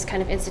has this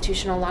kind of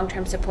institutional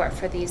long-term support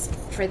for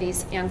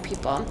these young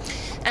people.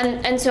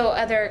 And so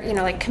other,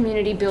 like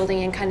community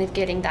building and kind of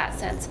getting that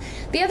sense.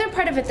 The other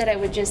part of it that I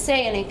would just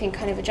say, and I think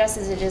kind of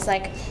addresses it, is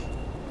like,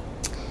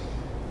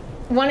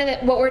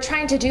 what we're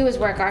trying to do is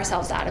work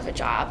ourselves out of a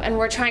job, and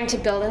we're trying to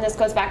build, and this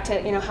goes back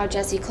to how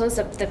Jessie closed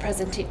up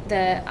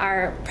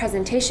our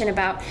presentation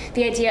about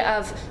the idea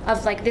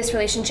of like this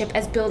relationship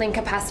as building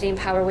capacity and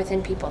power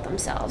within people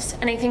themselves.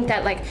 And I think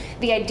that, like,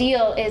 the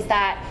ideal is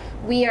that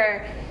we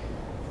are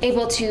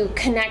able to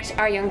connect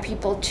our young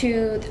people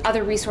to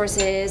other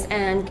resources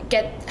and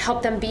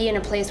help them be in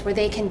a place where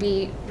they can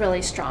be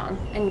really strong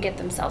and get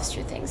themselves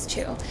through things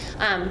too.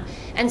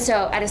 And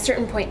so at a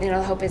certain point,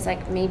 the hope is,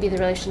 like, maybe the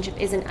relationship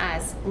isn't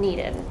as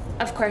needed.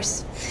 Of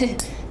course,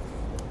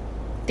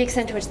 the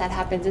extent to which that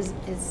happens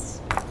is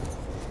hard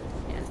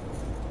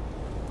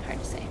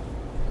to say.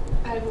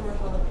 I have one more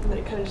follow-up, and then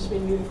it kind of just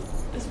made me,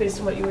 just based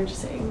on what you were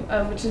just saying,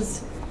 which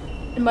is,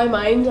 in my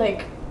mind,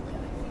 like,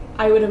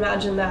 I would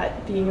imagine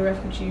that being a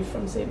refugee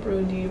from, say,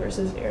 Burundi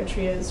versus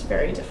Eritrea is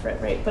very different,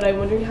 right? But I'm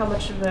wondering how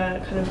much of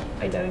a kind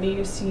of identity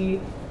you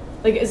see,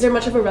 like, is there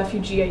much of a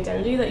refugee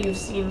identity that you've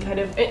seen kind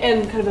of,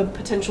 and kind of a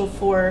potential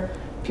for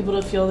people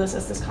to feel this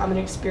as this common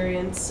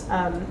experience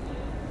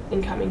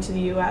in coming to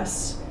the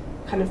US,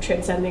 kind of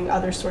transcending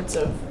other sorts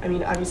of,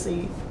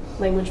 obviously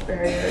language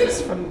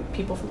barriers from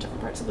people from different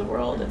parts of the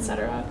world,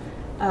 etc.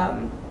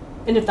 And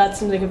if that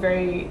seems like a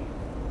very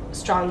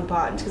strong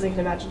bond, because I can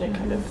imagine it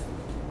kind of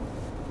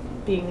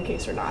being the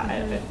case or not.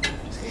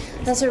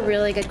 That's a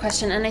really good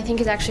question, and I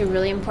think is actually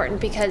really important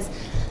because,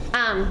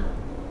 and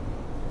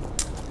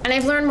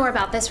I've learned more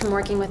about this from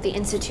working with the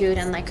Institute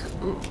and, like,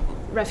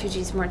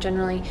 refugees more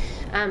generally.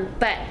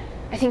 But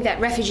I think that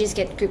refugees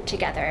get grouped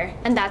together,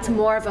 and that's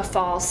more of a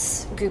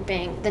false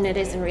grouping than it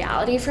is in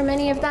reality for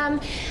many of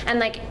them. And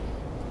like,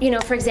 you know,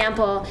 for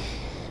example,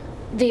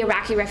 the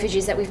Iraqi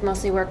refugees that we've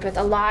mostly worked with,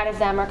 a lot of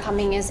them are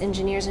coming as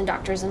engineers and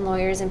doctors and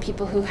lawyers and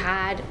people who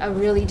had a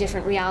really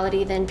different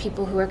reality than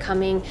people who are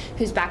coming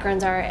whose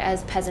backgrounds are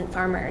as peasant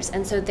farmers.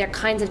 And so their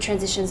kinds of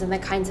transitions and the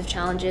kinds of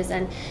challenges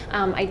and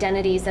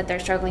identities that they're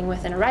struggling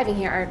with and arriving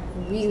here are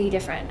really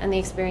different, and the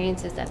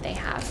experiences that they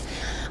have.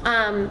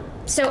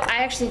 So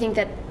I actually think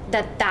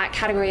that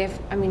category of,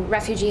 I mean,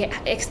 refugee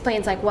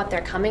explains like what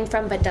they're coming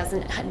from, but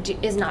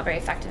is not very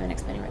effective in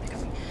explaining where they're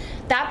coming.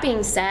 That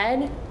being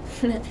said,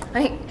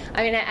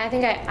 I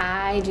think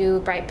I do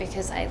Bright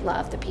because I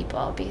love the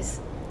people, because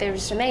they're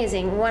just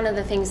amazing. One of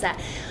the things that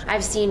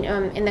I've seen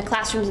in the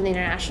classrooms in the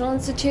International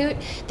Institute,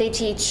 they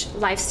teach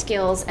life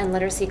skills and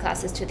literacy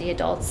classes to the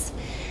adults.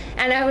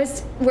 And I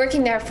was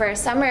working there for a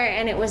summer,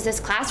 and it was this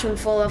classroom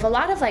full of a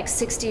lot of like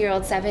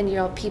 60-year-old,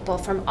 70-year-old people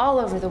from all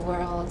over the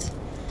world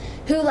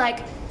who like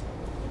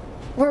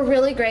were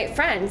really great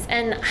friends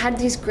and had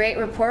these great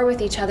rapport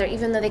with each other,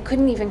 even though they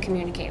couldn't even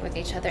communicate with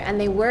each other, and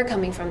they were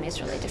coming from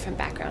these really different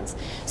backgrounds.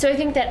 So I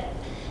think that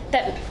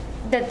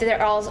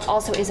there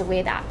also is a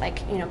way that,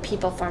 like, you know,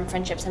 people form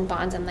friendships and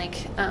bonds and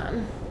like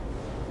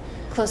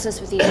closeness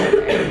with each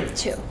other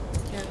too.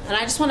 And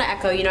I just want to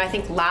echo, you know, I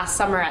think last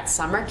summer at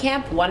summer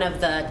camp, one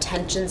of the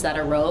tensions that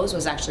arose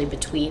was actually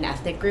between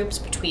ethnic groups,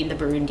 between the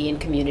Burundian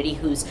community,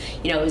 who's,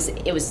 you know,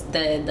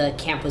 the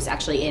camp was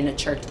actually in a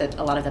church that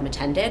a lot of them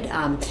attended,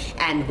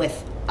 and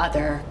with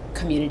other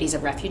communities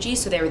of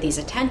refugees. So there were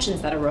these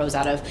tensions that arose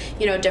out of,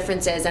 you know,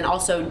 differences, and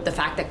also the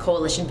fact that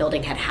coalition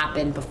building had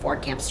happened before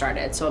camp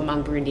started. So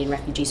among Burundian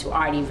refugees who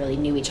already really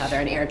knew each other,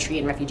 and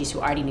Eritrean refugees who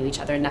already knew each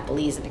other, and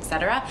Nepalese, and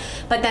etc.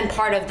 But then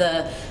part of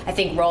the, I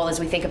think, role as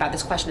we think about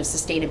this question of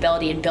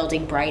sustainability and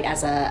building Bright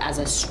as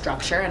a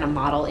structure and a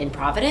model in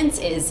Providence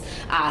is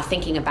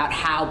thinking about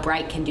how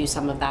Bright can do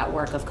some of that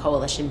work of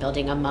coalition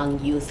building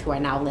among youth who are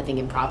now living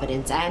in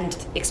Providence and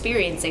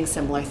experiencing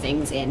similar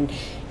things in,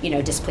 you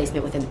know,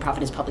 displacement within the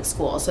Providence public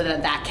schools, so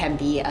that can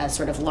be a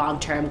sort of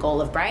long-term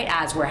goal of Bright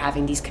as we're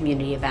having these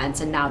community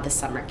events and now this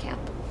summer camp.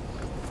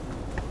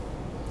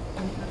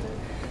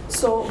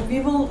 So we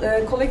will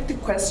collect the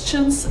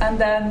questions and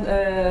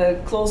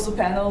then close the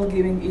panel,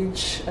 giving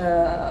each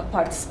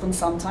participant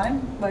some time.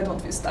 Why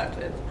don't we start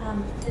with?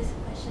 This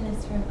question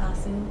is from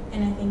Vasu,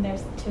 and I think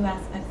there's two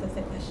aspects of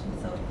the question,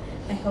 so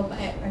I hope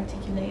I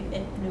articulate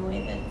it in a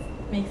way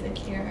that makes it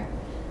clearer.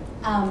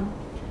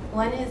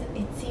 One is,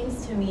 it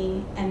seems to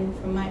me, and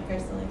from my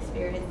personal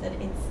experience, that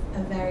it's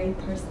a very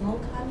personal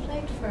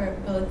conflict for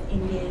both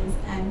Indians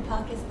and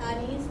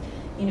Pakistanis.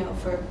 You know,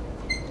 for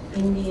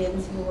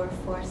Indians who were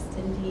forced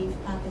to leave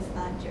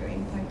Pakistan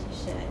during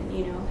partition,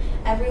 you know,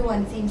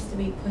 everyone seems to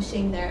be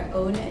pushing their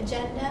own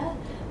agenda,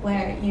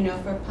 where, you know,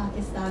 for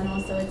Pakistan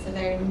also it's a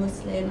very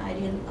Muslim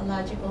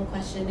ideological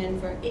question, and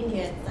for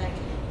India it's like,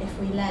 if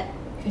we let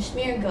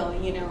Kashmir go,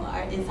 you know,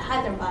 is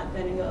Hyderabad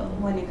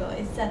want to go,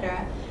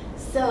 etc.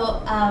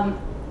 So,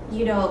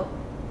 you know,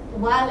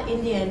 while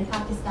India and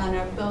Pakistan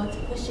are both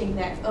pushing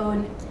their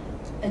own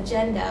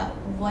agenda,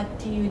 what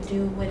do you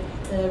do with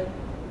the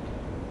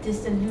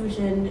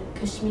disillusioned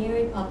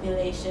Kashmiri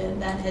population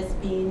that has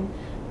been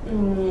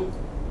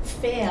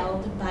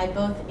failed by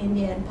both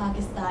India and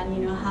Pakistan?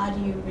 You know, how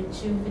do you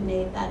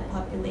rejuvenate that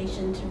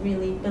population to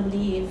really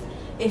believe,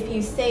 if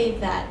you say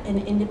that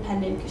an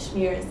independent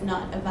Kashmir is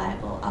not a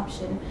viable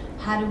option,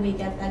 how do we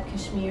get that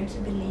Kashmir to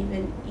believe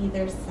in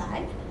either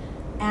side?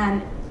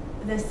 And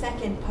the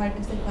second part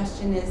of the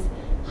question is,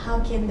 how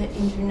can the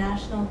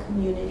international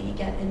community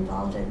get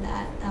involved in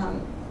that?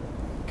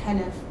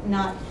 Kind of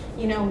not,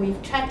 you know,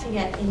 we've tried to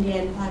get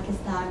India and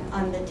Pakistan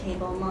on the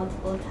table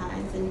multiple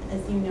times, and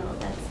as you know,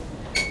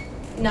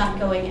 that's not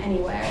going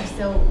anywhere.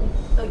 So,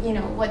 you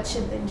know, what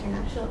should the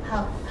international,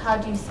 how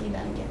do you see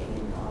them getting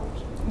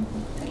involved?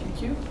 Thank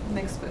you.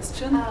 Next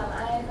question.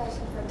 I have a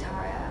question for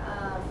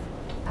Tara.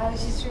 I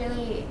was just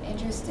really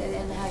interested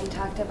in how you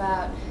talked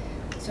about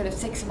sort of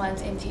 6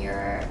 months into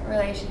your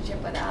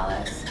relationship with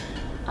Alice,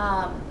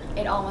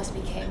 it almost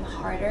became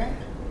harder.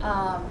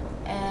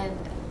 And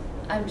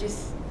I'm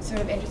just sort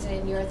of interested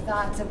in your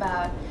thoughts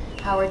about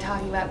how we're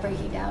talking about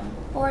breaking down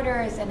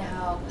borders and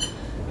how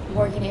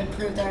working to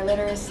improve their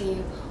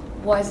literacy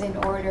was in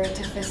order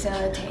to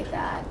facilitate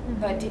that.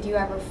 But did you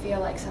ever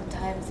feel like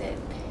sometimes it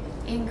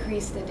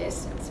increased the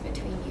distance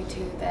between you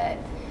two, that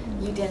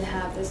you didn't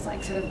have this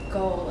like sort of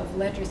goal of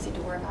literacy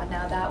to work on,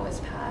 now that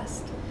was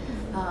passed?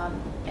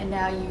 And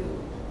now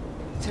you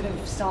sort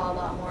of saw a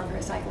lot more of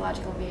her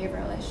psychological and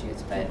behavioral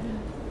issues, but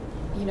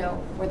you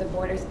know, were the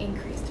borders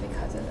increased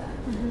because of that?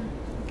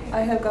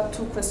 I have got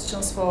two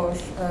questions, for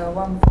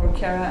one for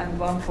Kara and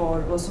one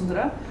for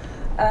Vasundhara.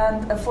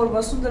 And for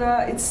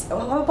Vasundhara, it's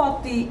how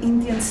about the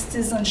Indian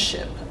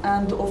citizenship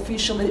and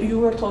officially, you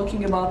were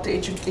talking about the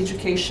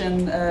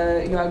education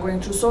you are going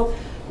through. So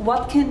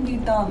what can be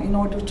done in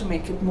order to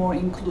make it more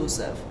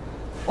inclusive?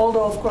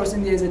 although of course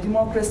India is a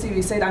democracy,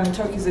 we say, I mean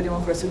Turkey is a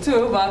democracy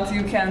too, but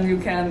you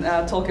can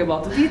talk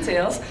about the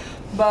details.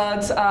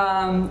 But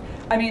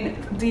I mean,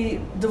 the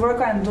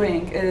work I'm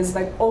doing is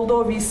like,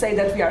 although we say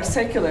that we are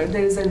secular,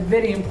 there is a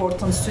very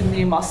important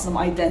Sunni Muslim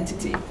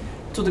identity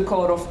to the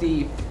core of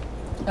the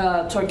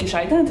Turkish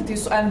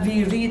identities, and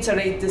we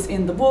reiterate this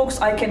in the books.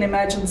 I can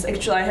imagine this.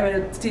 Actually, I have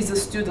a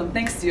thesis student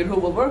next year who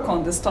will work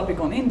on this topic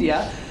on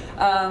India.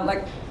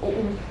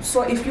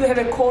 So if you have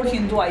a core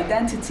Hindu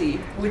identity,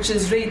 which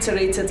is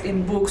reiterated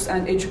in books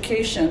and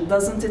education,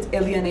 doesn't it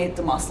alienate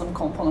the Muslim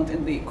component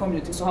in the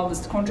community? So how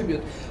does it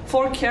contribute?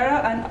 For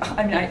Kara, and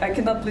I mean, I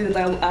cannot believe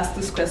that I'll ask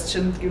this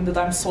question, given that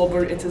I'm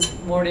sober, it is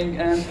morning,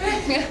 and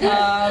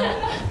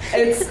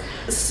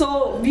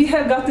so we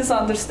have got this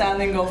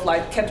understanding of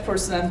like cat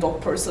person and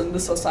dog person in the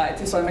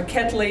society. So I'm a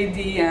cat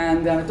lady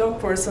and I'm a dog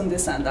person,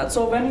 this and that.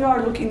 So when you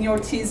are looking your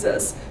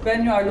thesis,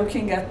 when you are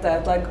looking at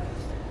that, like,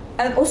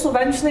 and also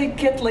when you say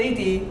cat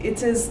lady,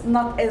 it is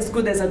not as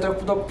good as a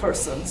dog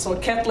person. So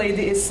cat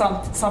lady is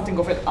something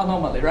of an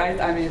anomaly, right?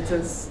 I mean, it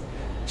is,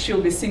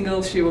 she'll be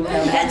single, she will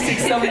have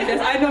 6, 7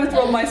 cats. I know it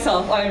from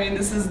myself. I mean,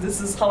 this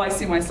is how I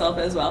see myself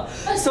as well.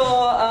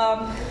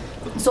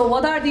 So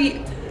what are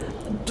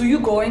do you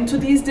go into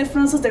these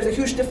differences? There's a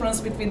huge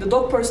difference between the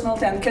dog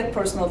personality and cat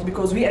personality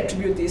because we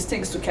attribute these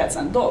things to cats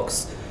and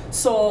dogs.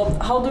 So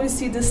how do we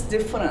see this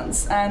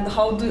difference, and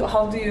how do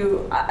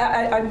you?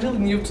 I'm really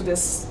new to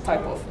this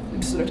type of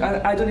research.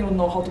 I don't even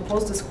know how to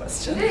pose this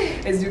question,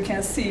 as you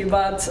can see.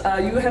 But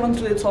you haven't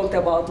really talked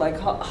about like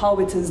how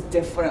it is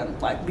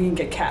different, like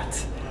being a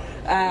cat,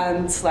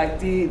 and like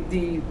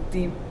the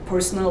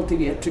personality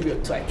we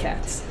attribute to a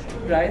cat,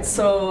 right?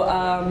 So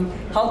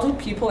how do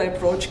people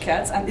approach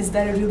cats, and is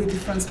there a really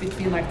difference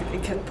between like a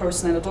cat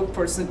person and a dog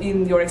person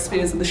in your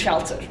experience in the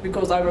shelter?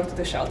 Because I worked at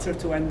the shelter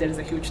too, and there is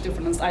a huge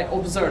difference I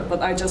observed,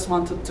 but I just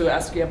wanted to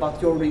ask you about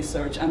your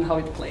research and how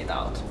it played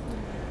out.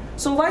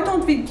 So why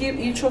don't we give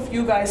each of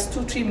you guys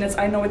 2-3 minutes?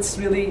 I know it's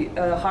really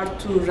hard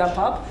to wrap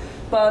up,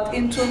 but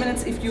in 2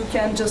 minutes, if you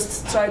can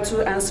just try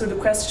to answer the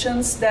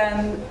questions,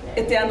 then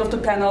at the end of the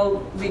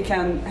panel, we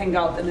can hang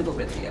out a little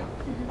bit here.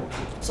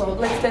 So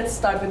let's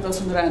start with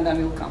Vasundhara and then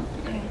we'll come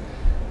here. Okay.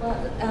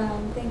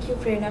 Well, thank you,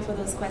 Prerna, for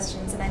those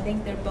questions, and I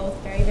think they're both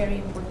very, very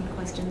important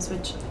questions,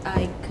 which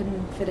I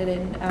couldn't fit it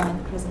in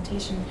the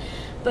presentation.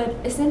 But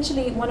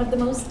essentially, one of the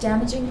most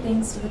damaging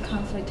things to the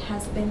conflict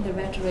has been the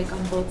rhetoric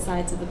on both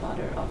sides of the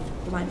border of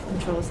the line of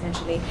control,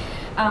 essentially.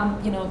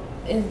 You know,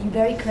 you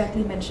very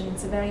correctly mentioned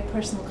it's a very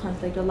personal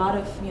conflict. A lot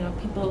of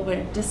people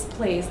were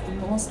displaced. The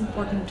most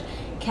important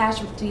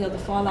casualty of the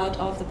fallout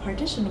of the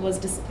partition was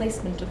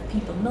displacement of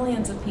people.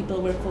 Millions of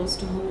people were forced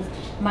to move,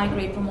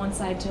 migrate from one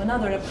side to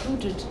another,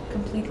 uprooted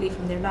completely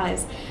from their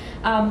lives.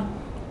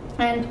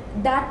 And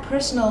that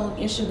personal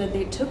issue that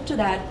they took to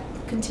that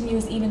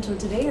continues even till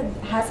today and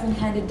has been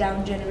handed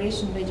down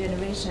generation by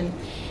generation.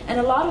 And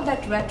a lot of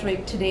that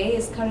rhetoric today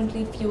is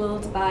currently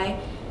fueled by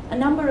a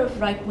number of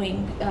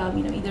right-wing,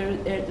 either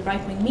the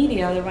right-wing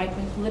media, the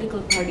right-wing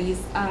political parties,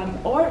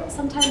 or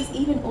sometimes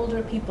even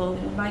older people.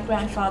 My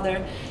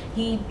grandfather,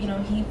 he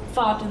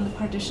fought in the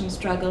partition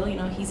struggle.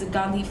 He's a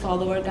Gandhi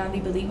follower, Gandhi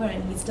believer,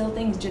 and he still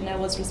thinks Jinnah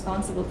was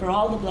responsible for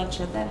all the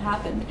bloodshed that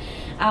happened.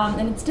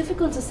 And it's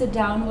difficult to sit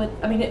down with.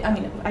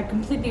 I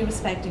completely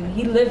respect him.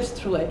 He lived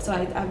through it, so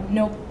I have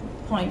no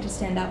point to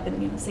stand up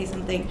and say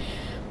something.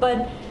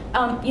 But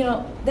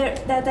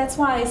that's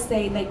why I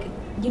say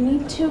you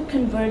need to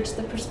converge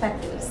the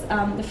perspectives.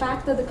 The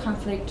fact that the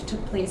conflict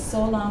took place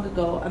so long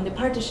ago, on the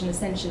partition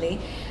essentially,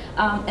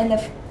 and the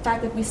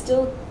fact that we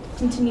still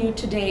continue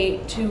today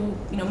to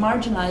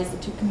marginalize the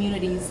two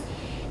communities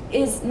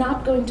is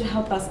not going to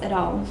help us at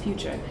all in the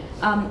future.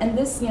 And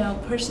this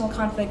personal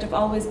conflict of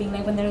always being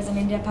when there is an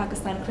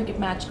India-Pakistan cricket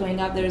match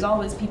going up, there's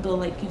always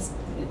people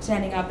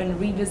standing up and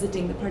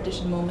revisiting the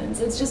partition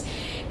moments.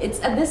 It's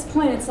at this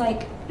point, it's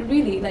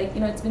really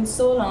it's been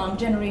so long,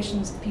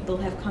 generations of people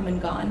have come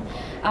and gone.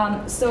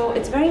 So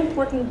it's very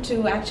important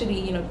to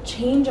actually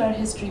change our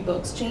history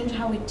books, change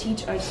how we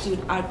teach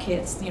our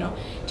kids,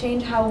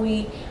 change how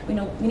we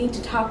need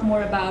to talk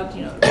more about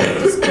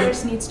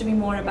discourse needs to be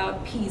more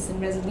about peace and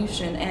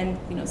resolution and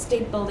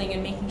state building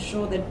and making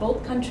sure that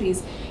both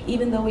countries,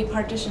 even though we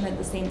partition at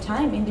the same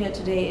time, India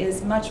today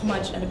is much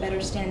at a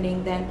better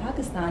standing than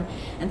Pakistan,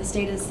 and the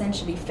state is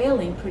essentially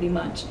failing pretty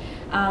much.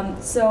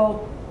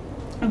 So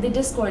the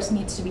discourse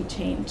needs to be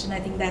changed, and I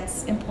think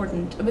that's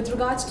important. With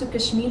regards to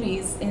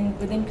Kashmiris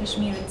within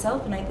Kashmir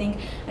itself, and I think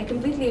I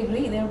completely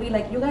agree, they'll be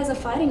you guys are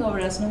fighting over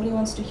us, nobody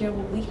wants to hear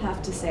what we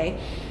have to say.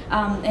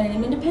 And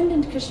in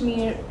independent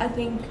Kashmir, I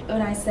think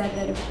when I said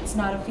that it's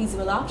not a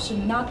feasible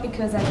option, not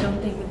because I don't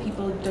think that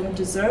people don't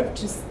deserve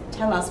to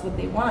tell us what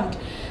they want,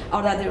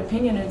 or that their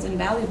opinion is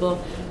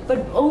invaluable, but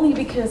only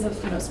because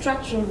of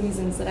structural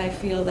reasons that I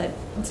feel that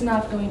it's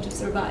not going to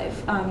survive.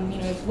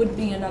 It would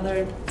be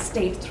another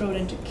state thrown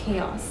into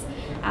chaos.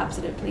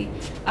 absolutely.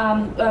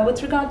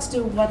 With regards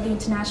to what the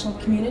international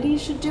community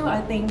should do,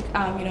 I think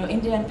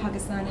India and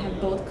Pakistan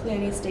have both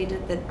clearly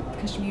stated that the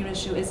Kashmir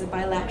issue is a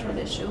bilateral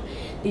issue.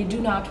 They do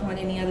not want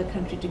any other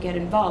country to get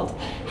involved.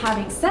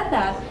 Having said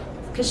that,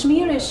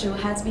 Kashmir issue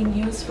has been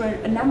used for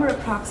a number of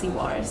proxy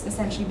wars,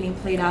 essentially being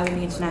played out in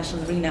the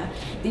international arena.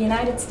 The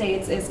United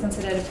States is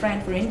considered a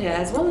friend for India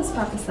as well as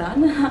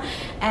Pakistan,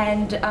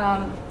 and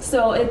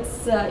so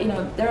it's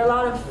there are a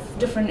lot of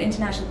different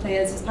international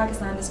players. There's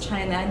Pakistan, there's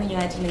China, and the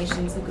United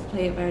Nations who could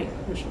play a very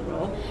crucial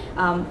role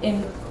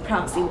in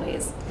proxy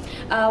ways.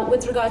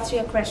 With regards to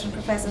your question,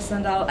 Professor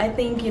Sandal, I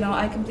think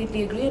I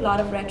completely agree. A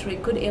lot of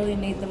rhetoric could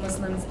alienate the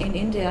Muslims in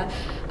India.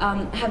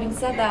 Having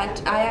said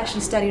that, I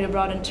actually studied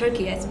abroad in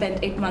Turkey. I spent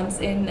 8 months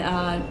in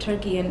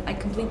Turkey, and I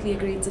completely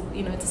agree. It's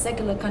a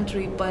secular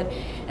country, but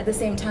at the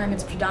same time,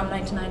 it's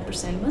predominantly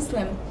 99%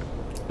 Muslim.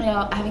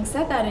 Having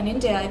said that, in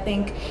India, I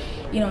think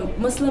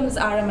Muslims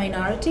are a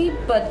minority,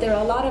 but there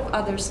are a lot of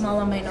other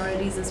smaller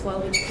minorities as well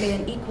which play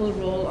an equal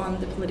role on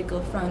the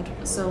political front.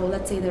 So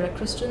let's say there are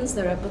Christians,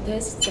 there are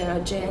Buddhists, there are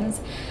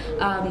Jains.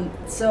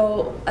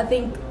 So I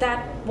think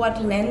that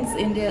what lends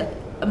India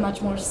a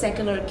much more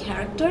secular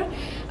character.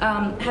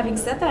 Having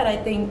said that, I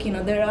think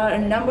there are a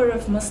number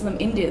of Muslim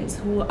Indians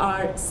who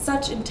are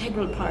such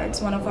integral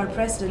parts. One of our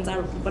presidents,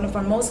 one of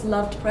our most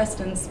loved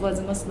presidents, was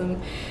a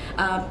Muslim,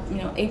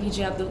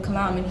 APJ Abdul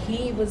Kalam, and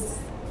he was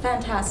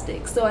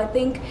fantastic. So I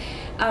think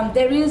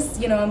there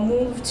is a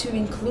move to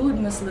include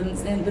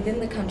Muslims within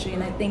the country,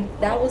 and I think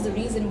that was the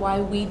reason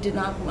why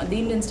the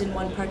Indians didn't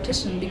want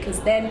partition, because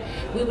then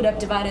we would have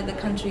divided the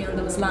country on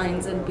those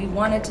lines, and we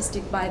wanted to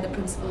stick by the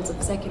principles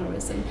of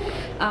secularism.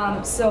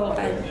 So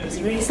I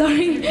was really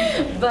sorry,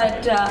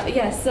 but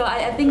yes, so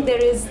I think there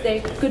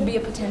could be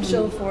a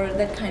potential for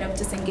that kind of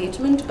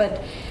disengagement,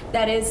 but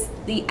that is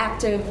the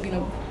active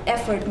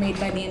effort made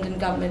by the Indian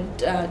government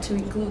to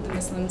include the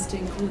Muslims, to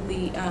include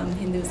the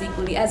Hindus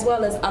equally, as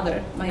well as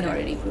other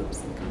minority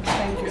groups.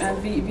 Thank you.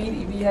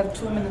 And we have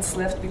 2 minutes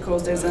left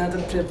because there's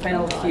another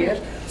panel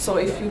here. So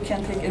if you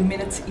can take a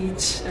minute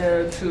each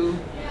to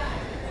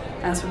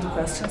answer the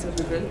questions, it would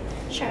be good.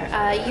 Sure.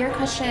 Your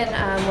question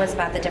was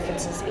about the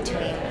differences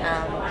between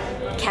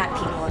cat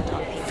people and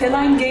dog people.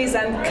 Feline gaze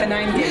and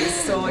canine gaze.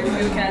 So if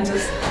you can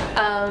just...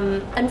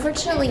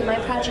 Unfortunately, my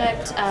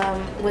project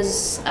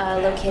was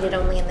located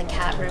only in the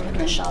cat room in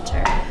the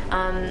shelter.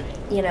 I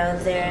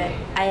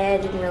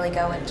didn't really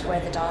go into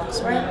where the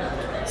dogs were,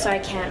 so I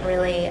can't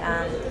really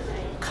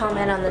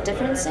comment on the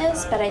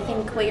differences, but I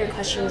think what your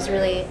question was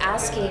really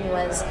asking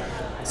was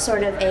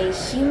sort of a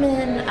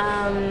human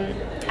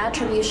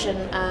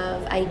attribution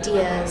of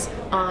ideas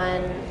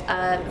on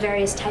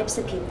various types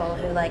of people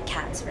who like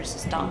cats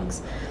versus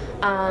dogs.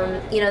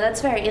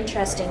 That's very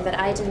interesting, but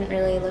I didn't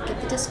really look at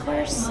the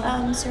discourse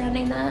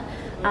surrounding that.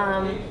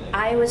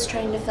 I was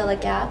trying to fill a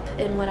gap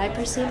in what I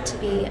perceived to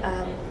be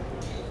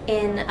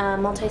in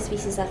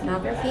multi-species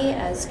ethnography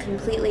as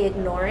completely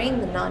ignoring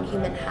the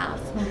non-human half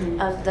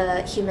of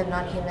the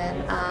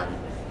human-non-human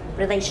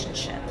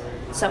relationship.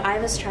 So I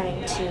was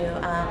trying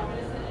to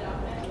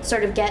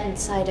sort of get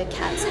inside a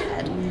cat's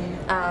head,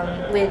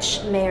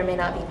 which may or may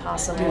not be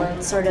possible,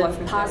 and sort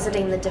of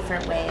positing the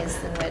different ways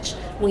in which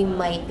we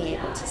might be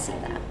able to see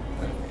that.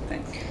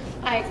 Thanks.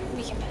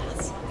 We can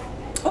pass.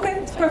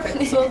 Okay,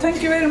 perfect. So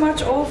thank you very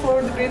much all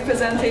for the great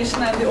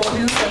presentation and the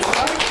audience as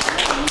well.